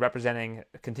going to be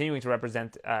continuing to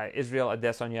represent Israel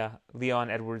Adesanya, Leon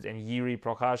Edwards, and Yuri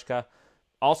Prochazka.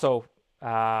 Also,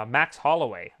 Max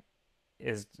Holloway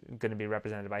is going to be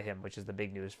represented by him, which is the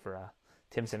big news for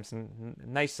Tim Simpson.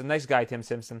 Nice guy, Tim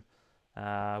Simpson.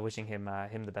 Wishing him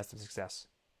the best of success.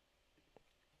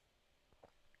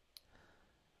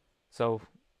 So,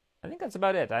 I think that's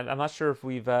about it. I'm not sure if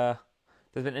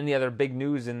there's been any other big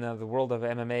news in the world of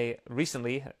MMA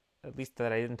recently, at least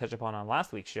that I didn't touch upon on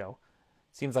last week's show.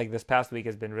 Seems like this past week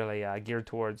has been really geared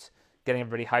towards getting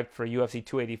everybody hyped for UFC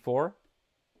 284.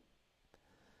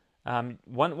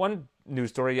 One news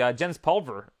story: Jens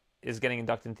Pulver is getting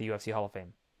inducted into the UFC Hall of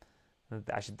Fame.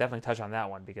 I should definitely touch on that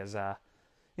one because,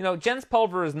 Jens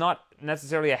Pulver is not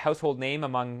necessarily a household name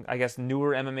among, I guess,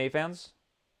 newer MMA fans.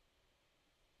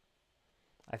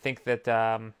 I think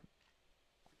that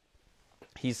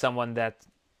he's someone that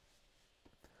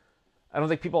I don't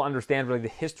think people understand really the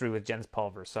history with Jens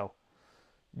Pulver. So,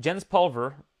 Jens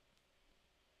Pulver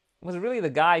was really the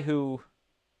guy who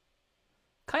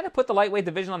kind of put the lightweight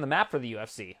division on the map for the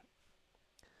UFC.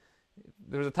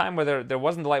 There was a time where there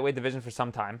wasn't a lightweight division for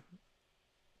some time.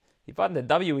 He fought in the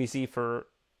WEC for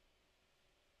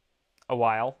a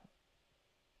while.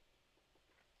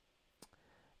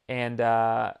 And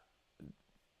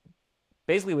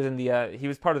basically was in he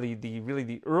was part of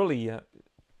the early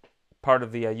part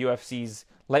of the UFC's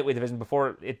lightweight division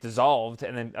before it dissolved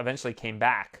and then eventually came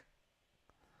back.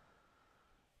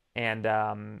 And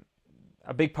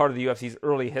a big part of the UFC's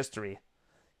early history.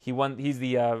 He's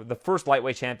the first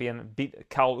lightweight champion, beat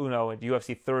Caol Uno at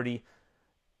UFC 30,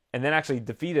 and then actually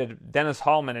defeated Dennis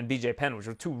Hallman and BJ Penn, which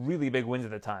were two really big wins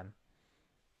at the time.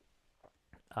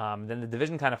 Then the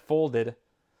division kind of folded,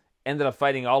 ended up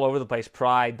fighting all over the place,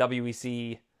 Pride,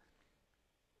 WEC,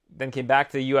 then came back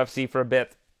to the UFC for a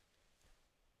bit.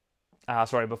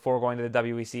 Before going to the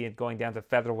WEC and going down to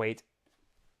featherweight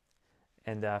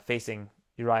and facing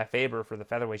Uriah Faber for the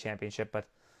featherweight championship, but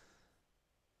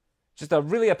just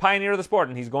really a pioneer of the sport,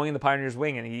 and he's going in the pioneer's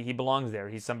wing, and he belongs there.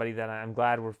 He's somebody that I'm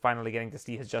glad we're finally getting to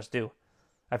see his just due.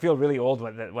 I feel really old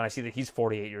when I see that he's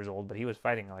 48 years old, but he was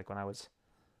fighting like when I was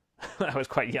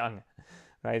quite young,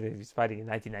 right? He was fighting in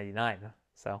 1999,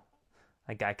 so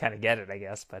I kind of get it, I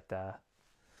guess. But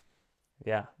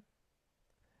yeah,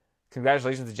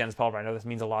 congratulations to Jens Pulver. I know this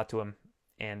means a lot to him,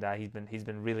 and he's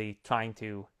been really trying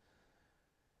to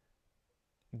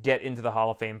get into the Hall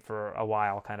of Fame for a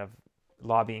while, kind of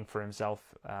lobbying for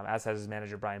himself, as has his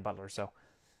manager Brian Butler. So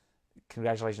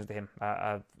congratulations to him.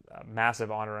 A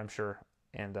massive honor, I'm sure,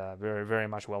 and very, very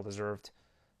much well deserved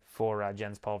for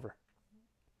Jens Pulver.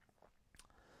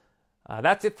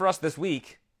 That's it for us this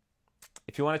week.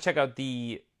 If you want to check out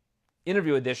the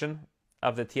interview edition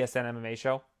of the TSN MMA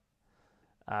show,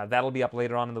 that'll be up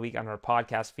later on in the week on our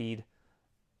podcast feed.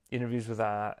 Interviews with,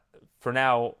 for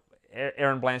now,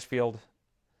 Aaron Blanchfield,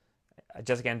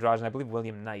 Jessica Andrade, and I believe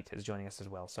William Knight is joining us as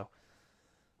well. So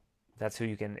that's who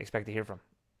you can expect to hear from.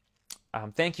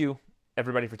 Thank you,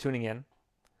 everybody, for tuning in.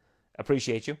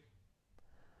 Appreciate you.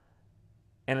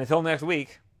 And until next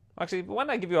week, actually, why don't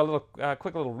I give you a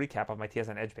quick little recap of my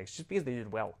TSN Edge picks, just because they did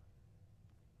well.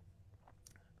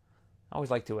 I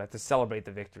always like to celebrate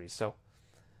the victories. So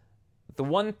the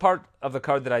one part of the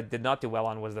card that I did not do well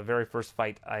on was the very first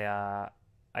fight. I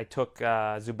took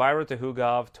Zubaira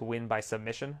Tukhugov to win by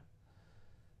submission.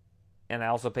 And I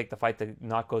also picked the fight to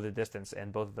not go the distance,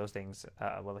 and both of those things,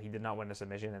 he did not win a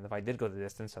submission, and the fight did go the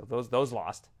distance, so those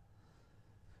lost.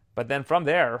 But then from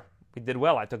there, we did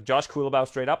well. I took Josh Kulabau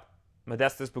straight up,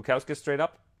 Modestas Bukauskas straight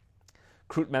up.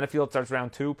 Krut Menefield starts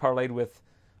round 2, parlayed with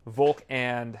Volk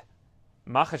and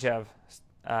Makhachev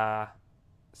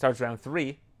starts round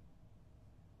 3.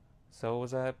 So it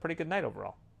was a pretty good night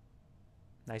overall.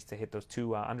 Nice to hit those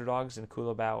two underdogs in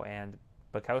Kulabau and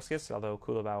Bukauskas, although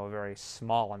Kulabau a very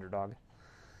small underdog,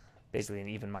 basically an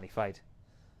even money fight.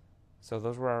 So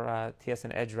those were our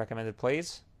TSN Edge recommended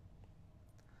plays,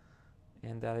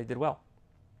 and they did well.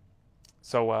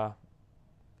 So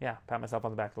pat myself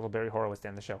on the back. A little Barry Horowitz to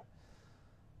end the show.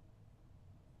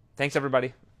 Thanks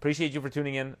everybody. Appreciate you for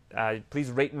tuning in.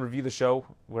 Please rate and review the show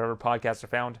wherever podcasts are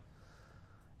found.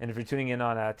 And if you're tuning in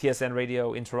on TSN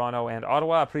Radio in Toronto and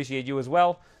Ottawa, appreciate you as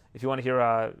well. If you want to hear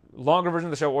a longer version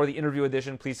of the show or the interview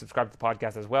edition, please subscribe to the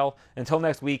podcast as well. Until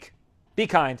next week, be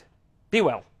kind, be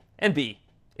well, and be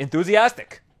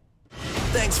enthusiastic.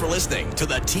 Thanks for listening to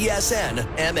the TSN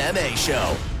MMA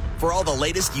Show. For all the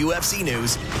latest UFC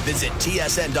news, visit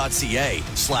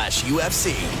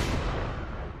tsn.ca/UFC.